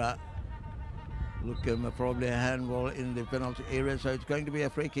Mutikera looking probably a handball in the penalty area. So it's going to be a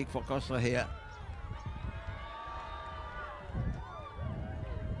free kick for KOSSA here.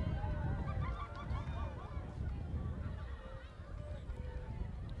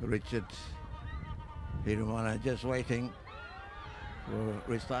 Richard Hirumana just waiting for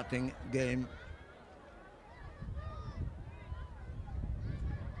restarting game.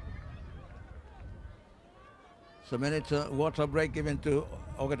 So minutes water break given to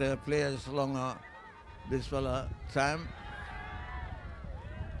Ogata players along this fella time.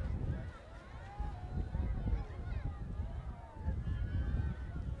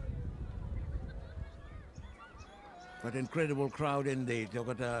 But incredible crowd indeed. You've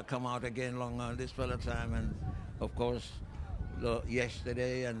got to come out again long this fella time, and of course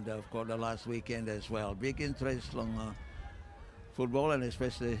yesterday and of course the last weekend as well. Big interest long football, and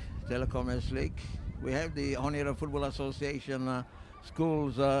especially TELEKOM League. We have the Honeira Football Association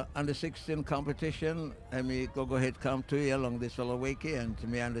schools under 16 competition, and we go ahead come to you along this fellow weeky, and to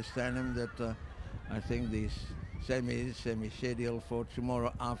me understand him that I think the semi-scheduled for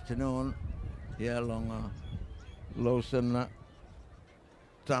tomorrow afternoon here along Lawson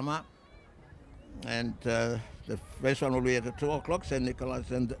Tama, and the first one will be at 2 o'clock, St.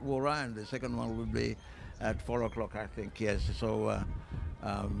 Nicholas and Wura, and the second one will be at 4 o'clock, I think. Yes, so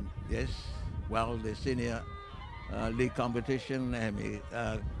yes, well, the senior league competition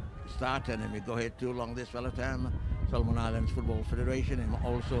start, and we go ahead to along this fellow time. Solomon Islands Football Federation and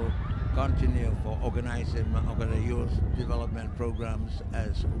also continue for organizing youth development programs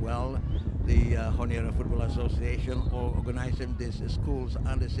as well. The Honeira Football Association organizing this schools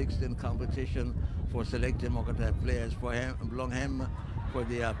under 16 competition for selecting players for him, belong him for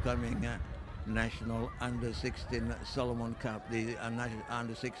the upcoming National Under 16 Solomon Cup, the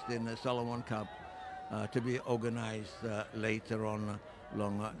Under 16 Solomon Cup to be organized later on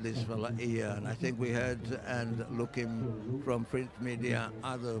along this year. And I think we heard and looking from print media,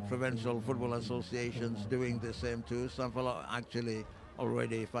 other provincial football associations doing the same too. Some fellow actually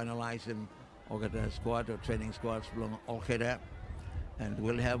already finalizing a squad or training squads along Al-Qaeda. And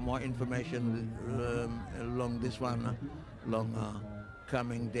we'll have more information along this one, along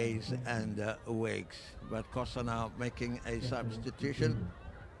coming days and weeks. But KOSSA now making a substitution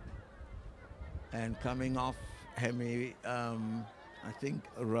and coming off Hemi, I think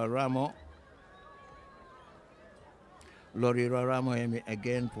Raramo. Lori Raramo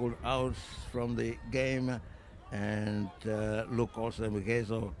again pulled out from the game, and look also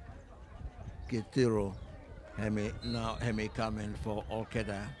Miguezo Kitiro Hemi coming for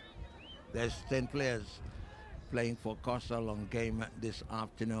Al-Qaeda. There's 10 players playing for KOSSA long game this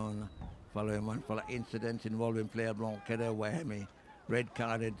afternoon following one incident involving player Al-Qaeda where Hemi red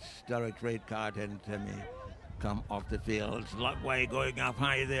carded, direct red card, and Hemi come off the field. Lagway going up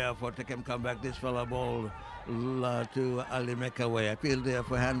high there for Tekem come back. This fella ball to Ali Mekaway. Appeal there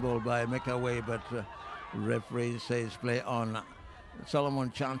for handball by Mekaway, but referee says play on.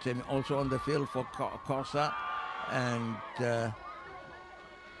 Solomon Chantem also on the field for KOSSA, and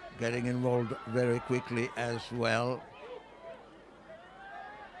getting involved very quickly as well.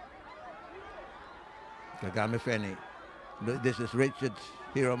 Kagame Feni. This is Richard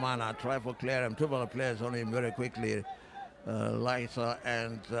Hiromana. Try for clear him. 2 players on him very quickly. Liza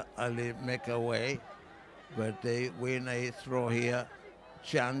and Ali make away, but they win a throw here.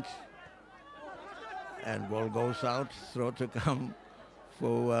 Chant and ball goes out. Throw to come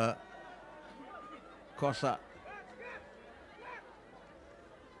for KOSSA.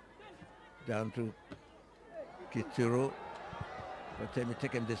 Down to Kituru. But Timmy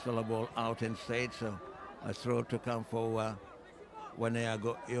taking this fellow ball out instead, so a throw to come for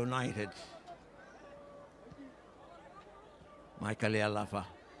WANEAGU United. Michael Alafa,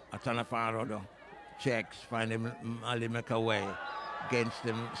 Atana Farodo, checks, find him, Ali make away, against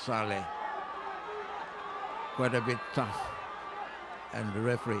him, Saleh. Quite a bit tough. And the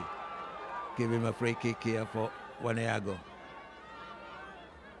referee give him a free kick here for WANEAGU.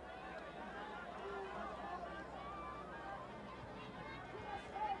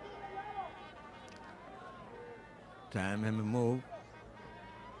 Time him a move.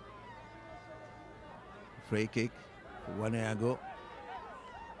 Free kick for WANEAGU.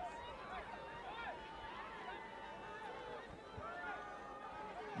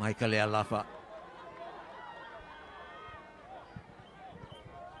 Michael Alafa.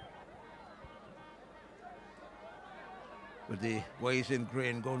 With the boys in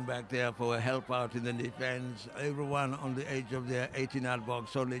green going back there for a help out in the defense. Everyone on the edge of their 18-yard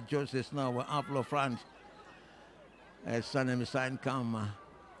box. Only Justice now were up front. As Sanem Sign come.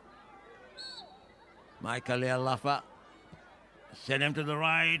 Michael Alafa. Send him to the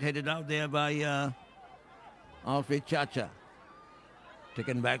right. Headed out there by Alfie Chacha.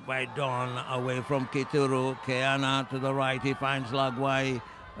 Taken back by Don. Away from Kituru. Keana to the right. He finds Lagwai.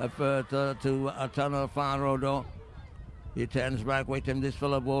 Further to Atana Farodo. He turns back, wait him, this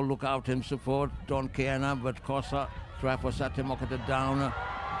fellow ball, look out him, support, Don Keana, but KOSSA, try for Satimokata down,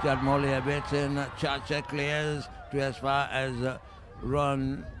 Jad Molly a bit in, Chacha clears to as far as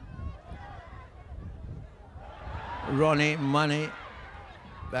Ronnie Money,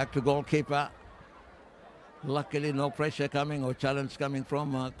 back to goalkeeper. Luckily no pressure coming or challenge coming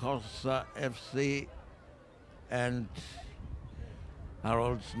from KOSSA FC, and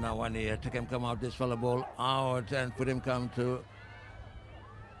Harold's now one here. Take him come out, this fellow ball out and put him come to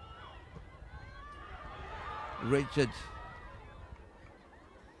Richard.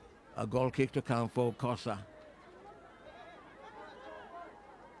 A goal kick to come for KOSSA.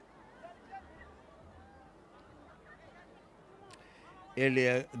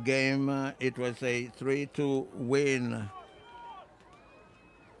 Earlier game, it was a 3-2 win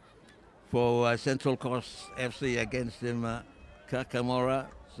for Central Coast FC against him. Kakamora,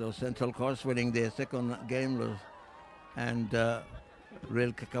 so Central Coast winning their second game, and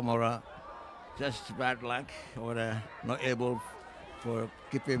Real Kakamora just bad luck, or not able for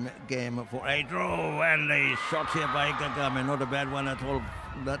keeping game for a draw, and a shot here by Gagame, not a bad one at all,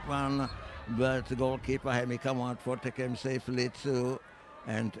 that one, but the goalkeeper had me come out for take him safely too,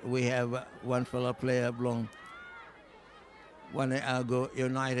 and we have one fellow player belong WANEAGU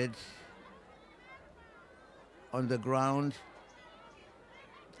United on the ground,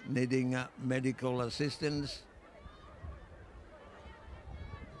 needing medical assistance.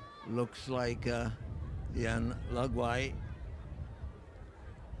 Looks like Ian Lagwai.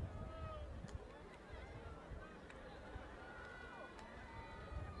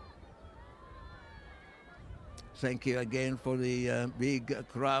 Thank you again for the big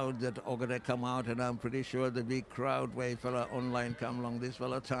crowd that are going to come out, and I'm pretty sure the big crowd way fella online come along this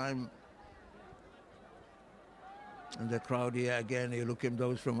fella time. And the crowd here again, you look at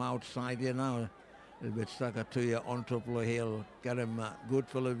those from outside here now, a little bit stuck to you on top of the hill. Get them good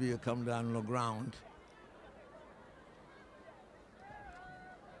full of you come down the ground.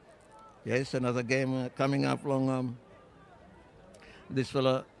 Yes, another game coming up along this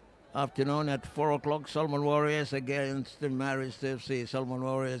fella afternoon at 4 o'clock. Salmon Warriors against the Marist FC. Salmon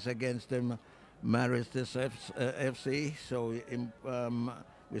Warriors against the Marist FC. So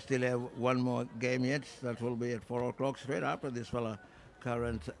we still have one more game yet. That will be at 4 o'clock straight after this fella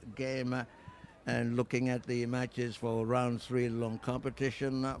current game. And looking at the matches for round 3 long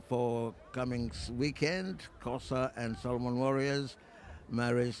competition for coming weekend, KOSSA and Salmon Warriors,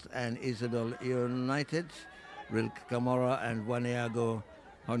 Marist and Isabel United, Real Kakamora and WANEAGU,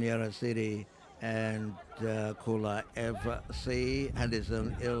 Honiara City and Kula FC,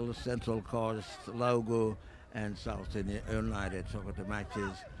 Henderson Hill, Central Coast, Laugu and South United. So for the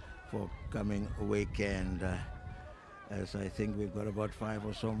matches for coming weekend. As I think we've got about 5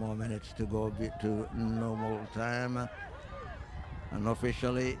 or so more minutes to go to normal time.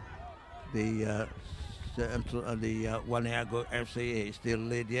 Unofficially, the WANEAGU FC is still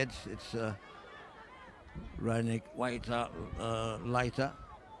lead yet. It's Reinik Whiter, lighter.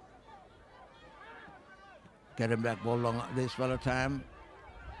 Getting back ball long this fellow time.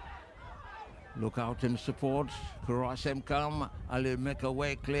 Look out him supports. Cross him come. Ali make a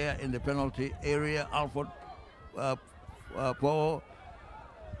way clear in the penalty area. Alfred Poe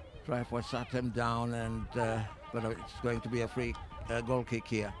try for shut him down, and but it's going to be a free goal kick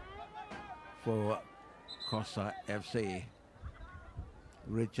here for KOSSA FC.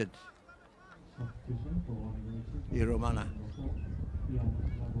 Richard Substitution for WANEAGU. Iromana.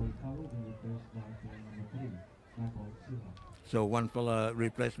 So one fella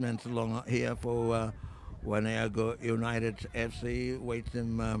replacement along here for WANEAGU United FC. Wait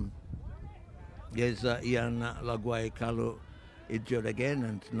him. Yes, Ian Laguai Kalu injured again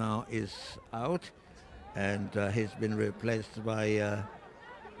and now is out, and he's been replaced by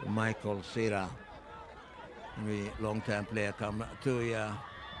Michael Sira, the long-term player come 2 year.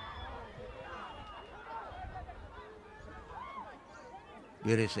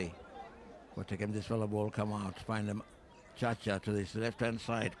 Birisi. But take him this fellow ball come out, find him Chacha to this left-hand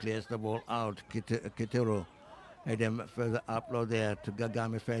side, clears the ball out. Kituru head him further up low there to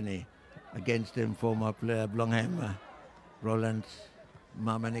Gagame Feni. Against him, former player Blongham, Roland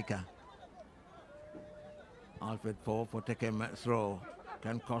Mamanika. Alfred Poe for take him throw.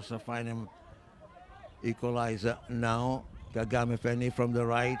 Can KOSSA find him? Equalizer now. Gagame Feni from the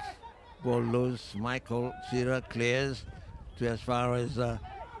right. Ball loose. Michael Sira clears to as far as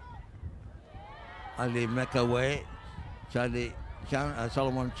Ali Mekaway.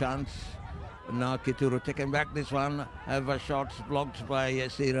 Solomon Chance. Now Kituru taking back this one. Have a shot blocked by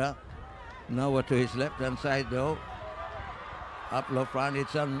Sira. Now to his left hand side though. Up low front,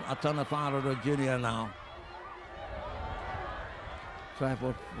 it's Atanafaro Junior now. Try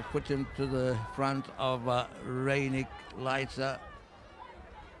to put him to the front of Reinik Leitzer.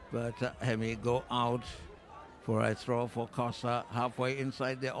 But Hemi go out for a throw for KOSSA. Halfway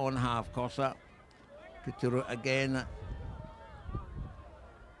inside their own half. KOSSA. Kituru again.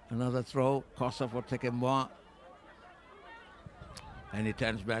 Another throw. KOSSA for taking more. And he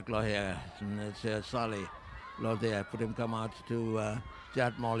turns back low here. And it's Sally low there. Put him come out to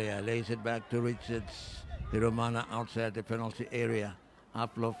Chad Mollier. Lays it back to Richards. Hiromana outside the penalty area.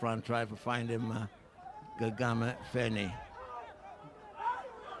 Up low front. Try to find him Gagame Feni.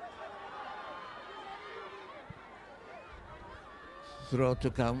 Throw to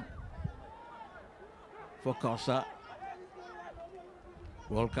come for KOSSA.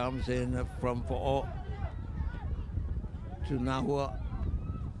 Ball comes in from Po'o to Nahua.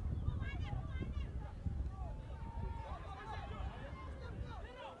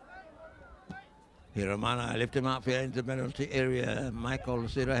 Hiromana lift him up here in the penalty area. Michael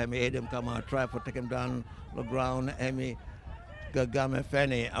Sira, Hemi Adam come out, try to take him down the ground. Hemi Gagame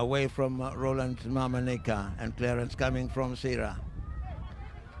Feni away from Roland Mamanika, and clearance coming from Sira.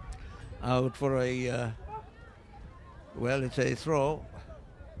 Out for a, well, it's a throw.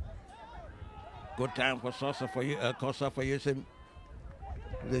 Good time for KOSSA for using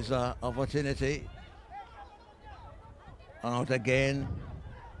this opportunity. Out again.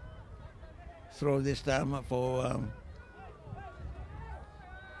 Throw this time for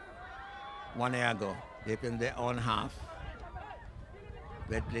WANEAGU. Deep in their own half.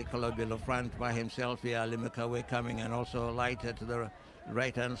 Bentley Colobilo front by himself here. Limikawe coming, and also lighter to the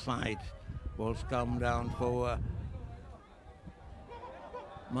right hand side. Balls come down for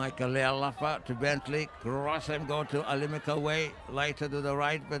Michael Lealafa to Bentley. Cross him, go to Alimikawe. Lighter to the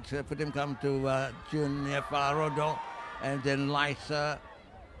right, but put him come to Junior Farodo. And then lighter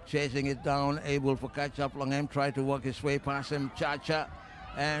chasing it down, able for catch up long him, try to work his way past him. Chacha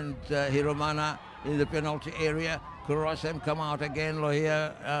and Hiromana in the penalty area. Cross him, come out again.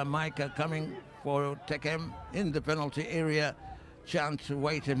 Here, Micah coming for take him in the penalty area. Chance to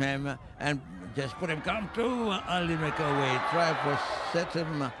wait him and just put him come to Alimikawe. Try for set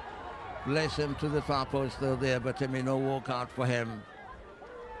him, place him to the far post still there, but no walk out for him.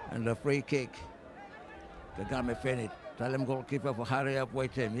 And a free kick. Kagame Fenit. Tell him goalkeeper for hurry up,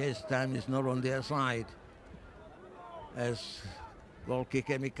 wait him. Yes, time is not on their side. As goal kick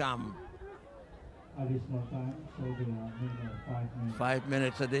may come. Additional time, so the 5 minutes. 5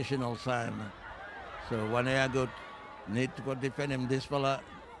 minutes additional time. So WANEAGU need to go defend him. This fella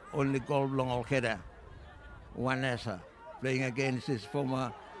only goal long already. Wanesa playing against his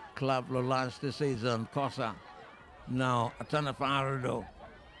former club last season, KOSSA. Now Atana Farado.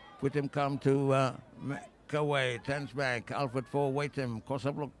 Put him come to Kawai, turns back. Alfred Poe wait him.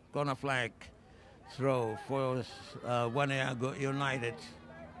 KOSSA block gonna flag. Throw for WANEAGU United.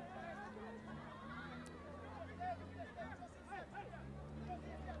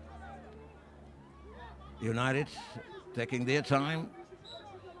 United taking their time.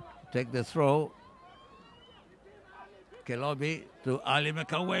 Take the throw. Kelobi to Ali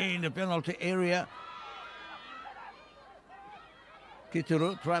McAway in the penalty area.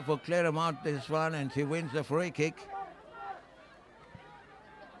 Kituru try to clear him out this one, and he wins the free kick.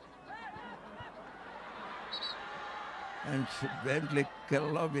 And Bentley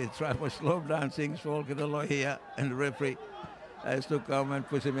Kelobi try for slow dancing, Swolkadalo here, and the referee has to come and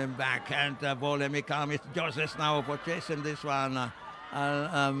push him in back. And ball Emikam, it's Joseph now for chasing this one.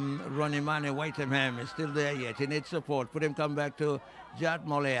 Ronnie Mane, Whiteham is still there yet. He needs support. Put him come back to Jad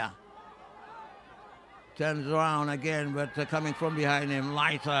Molea. Turns around again, but coming from behind him,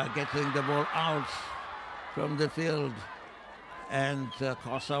 Lighter getting the ball out from the field. And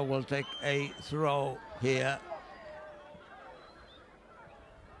KOSSA will take a throw here.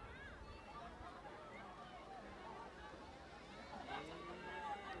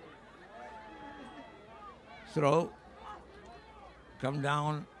 Throw. Come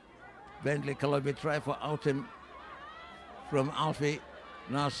down. Bentley Kelobi try for out him from Alfie.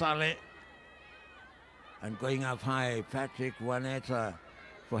 Now Saleh. And going up high, Patrick Waneta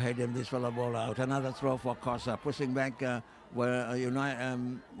for heading this fellow ball out. Another throw for KOSSA. Pushing back when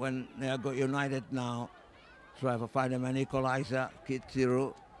they go United now. Try to find him an equalizer.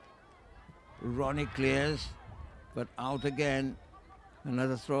 Kitiru. Ronnie clears. But out again.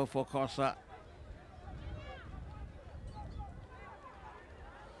 Another throw for KOSSA.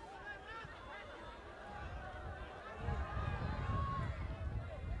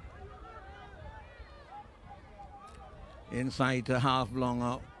 Inside the half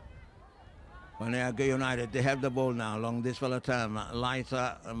long. WANEAGU United, they have the ball now along this fellow term.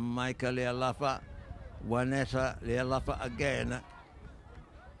 Lighter, Michael Lealafa, Waneta, Lealafa again.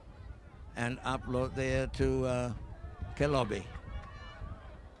 And upload there to Kelobi.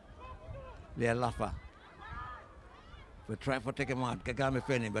 Lealafa. We try for take him out, Kagame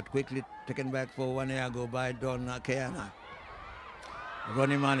Feni, but quickly taken back for WANEAGU by Don Keana.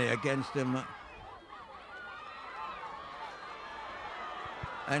 Ronnie Mane against him.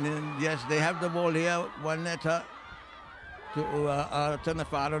 And yes, they have the ball here. Waneta to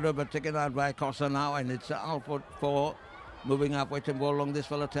Tenefaro, but taken out by KOSSA now. And it's Alford 4 moving up, waiting ball along this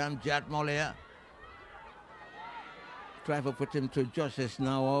fellow time. Jad Molea. Try to put him to justice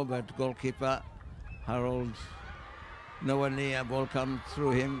now, but goalkeeper Harold nowhere near. Ball comes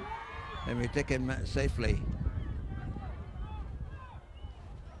through him, and we take him safely.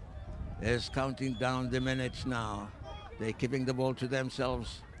 There's counting down the minutes now. They're keeping the ball to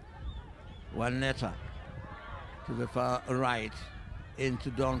themselves. Waneta to the far right into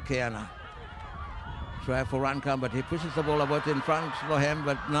Don Keana. Try for run come, but he pushes the ball about in front for him.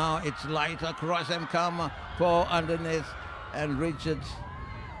 But now it's Lighter. Cross him come for underneath. And Richards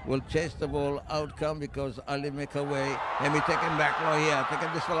will chase the ball outcome because Ali make away. Let me take him back low here.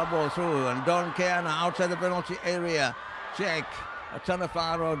 Taking this fellow ball through. And Don Keana outside the penalty area. Check.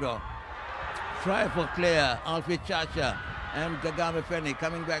 Atanafarodo. Try for clear, Alfie Chacha and Kagame Feni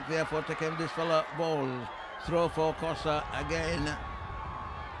coming back there for taking this fella ball. Throw for KOSSA again.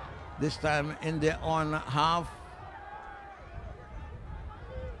 This time in their own half.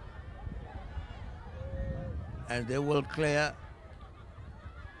 And they will clear.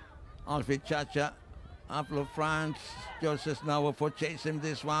 Alfie Chacha up to front. Joseph now for chasing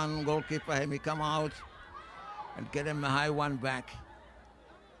this one. Goalkeeper Hemi come out and get him a high one back.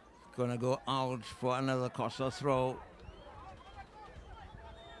 Gonna go out for another KOSSA throw.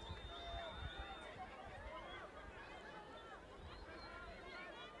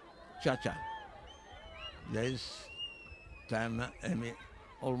 Chacha. This time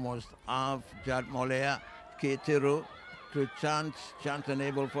almost half. Jad Molea. Kitiru to Chant. Chant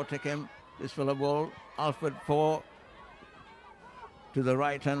unable for take him. This fellow ball. Alfred 4 to the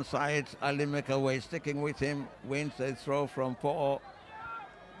right hand side. Ali Mekaway sticking with him. Wins a throw from 4.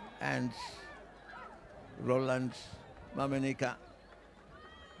 And Roland Mamanika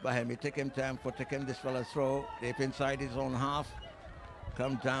Bahemi take him time for taking this fella throw deep inside his own half.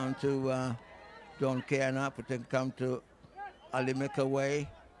 Come down to Don Keana, put him come to Ali Mekaway,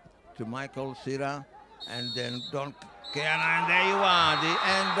 to Michael Sira, and then Don Keana, and there you are, the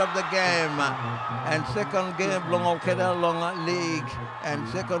end of the game. And second game, Long Okeda, Long League, and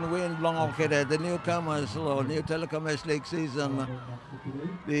second win, Long Okeda, the newcomers, new Telecom League season.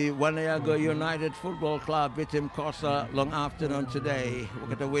 The WANEAGU United Football Club beat him KOSSA long afternoon today.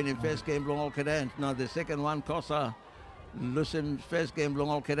 We got a win in first game, Long Okeda, and now the second one, KOSSA, lose him first game,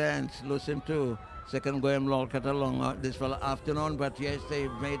 Long Okeda, and lose him too. Second game, Long Okeda, long this fellow afternoon, but yes, they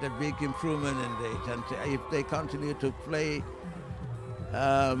made a big improvement in it, and if they continue to play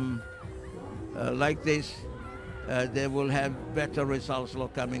like this, they will have better results in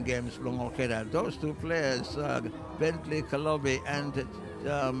coming games from Al-Qaeda. Those two players, Bentley Kalobi and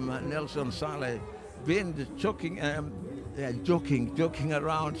Nelson Saleh, been joking around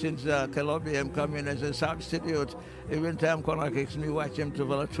since Kalobi come in as a substitute. Even time Conor kicks me, watch him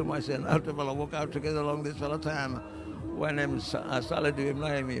to too much and out to walk out together along this fellow time. When him Saleh do him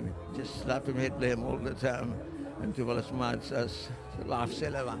like me, just slap him, hit him all the time. And to well smart laugh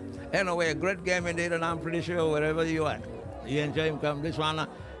silver. Anyway, a great game indeed, and I'm pretty sure wherever you are, you enjoy him come this one.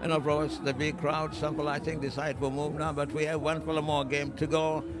 And of course, the big crowd, sample I think decide to move now, but we have one full more game to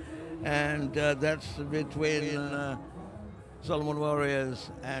go, and that's between Solomon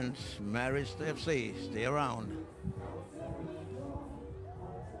Warriors and Marist FC. Stay around.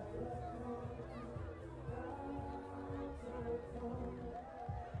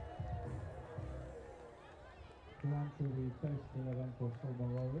 On to the first 11 for Solomon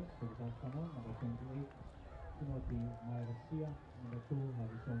Warriors for this afternoon. Number 28, Timothy Mairacia. Number 2,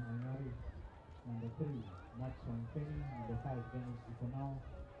 Harrison Angari. Number 3, Matson Penny. Number 5, Dennis Iconao.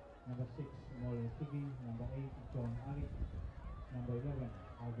 Number 6, Molly Tiggy. Number 8, John Arik. Number 11,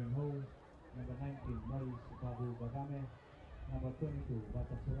 Alvin Ho. Number 19, Maurice Babu Bagame. Number 22,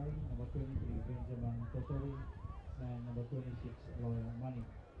 Bata Surai. Number 23, Benjamin Totori. And number 26, Lawyer Money.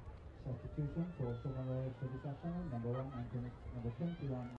 Substitution for Solomon Warriors for this afternoon. Number 1 and number 21.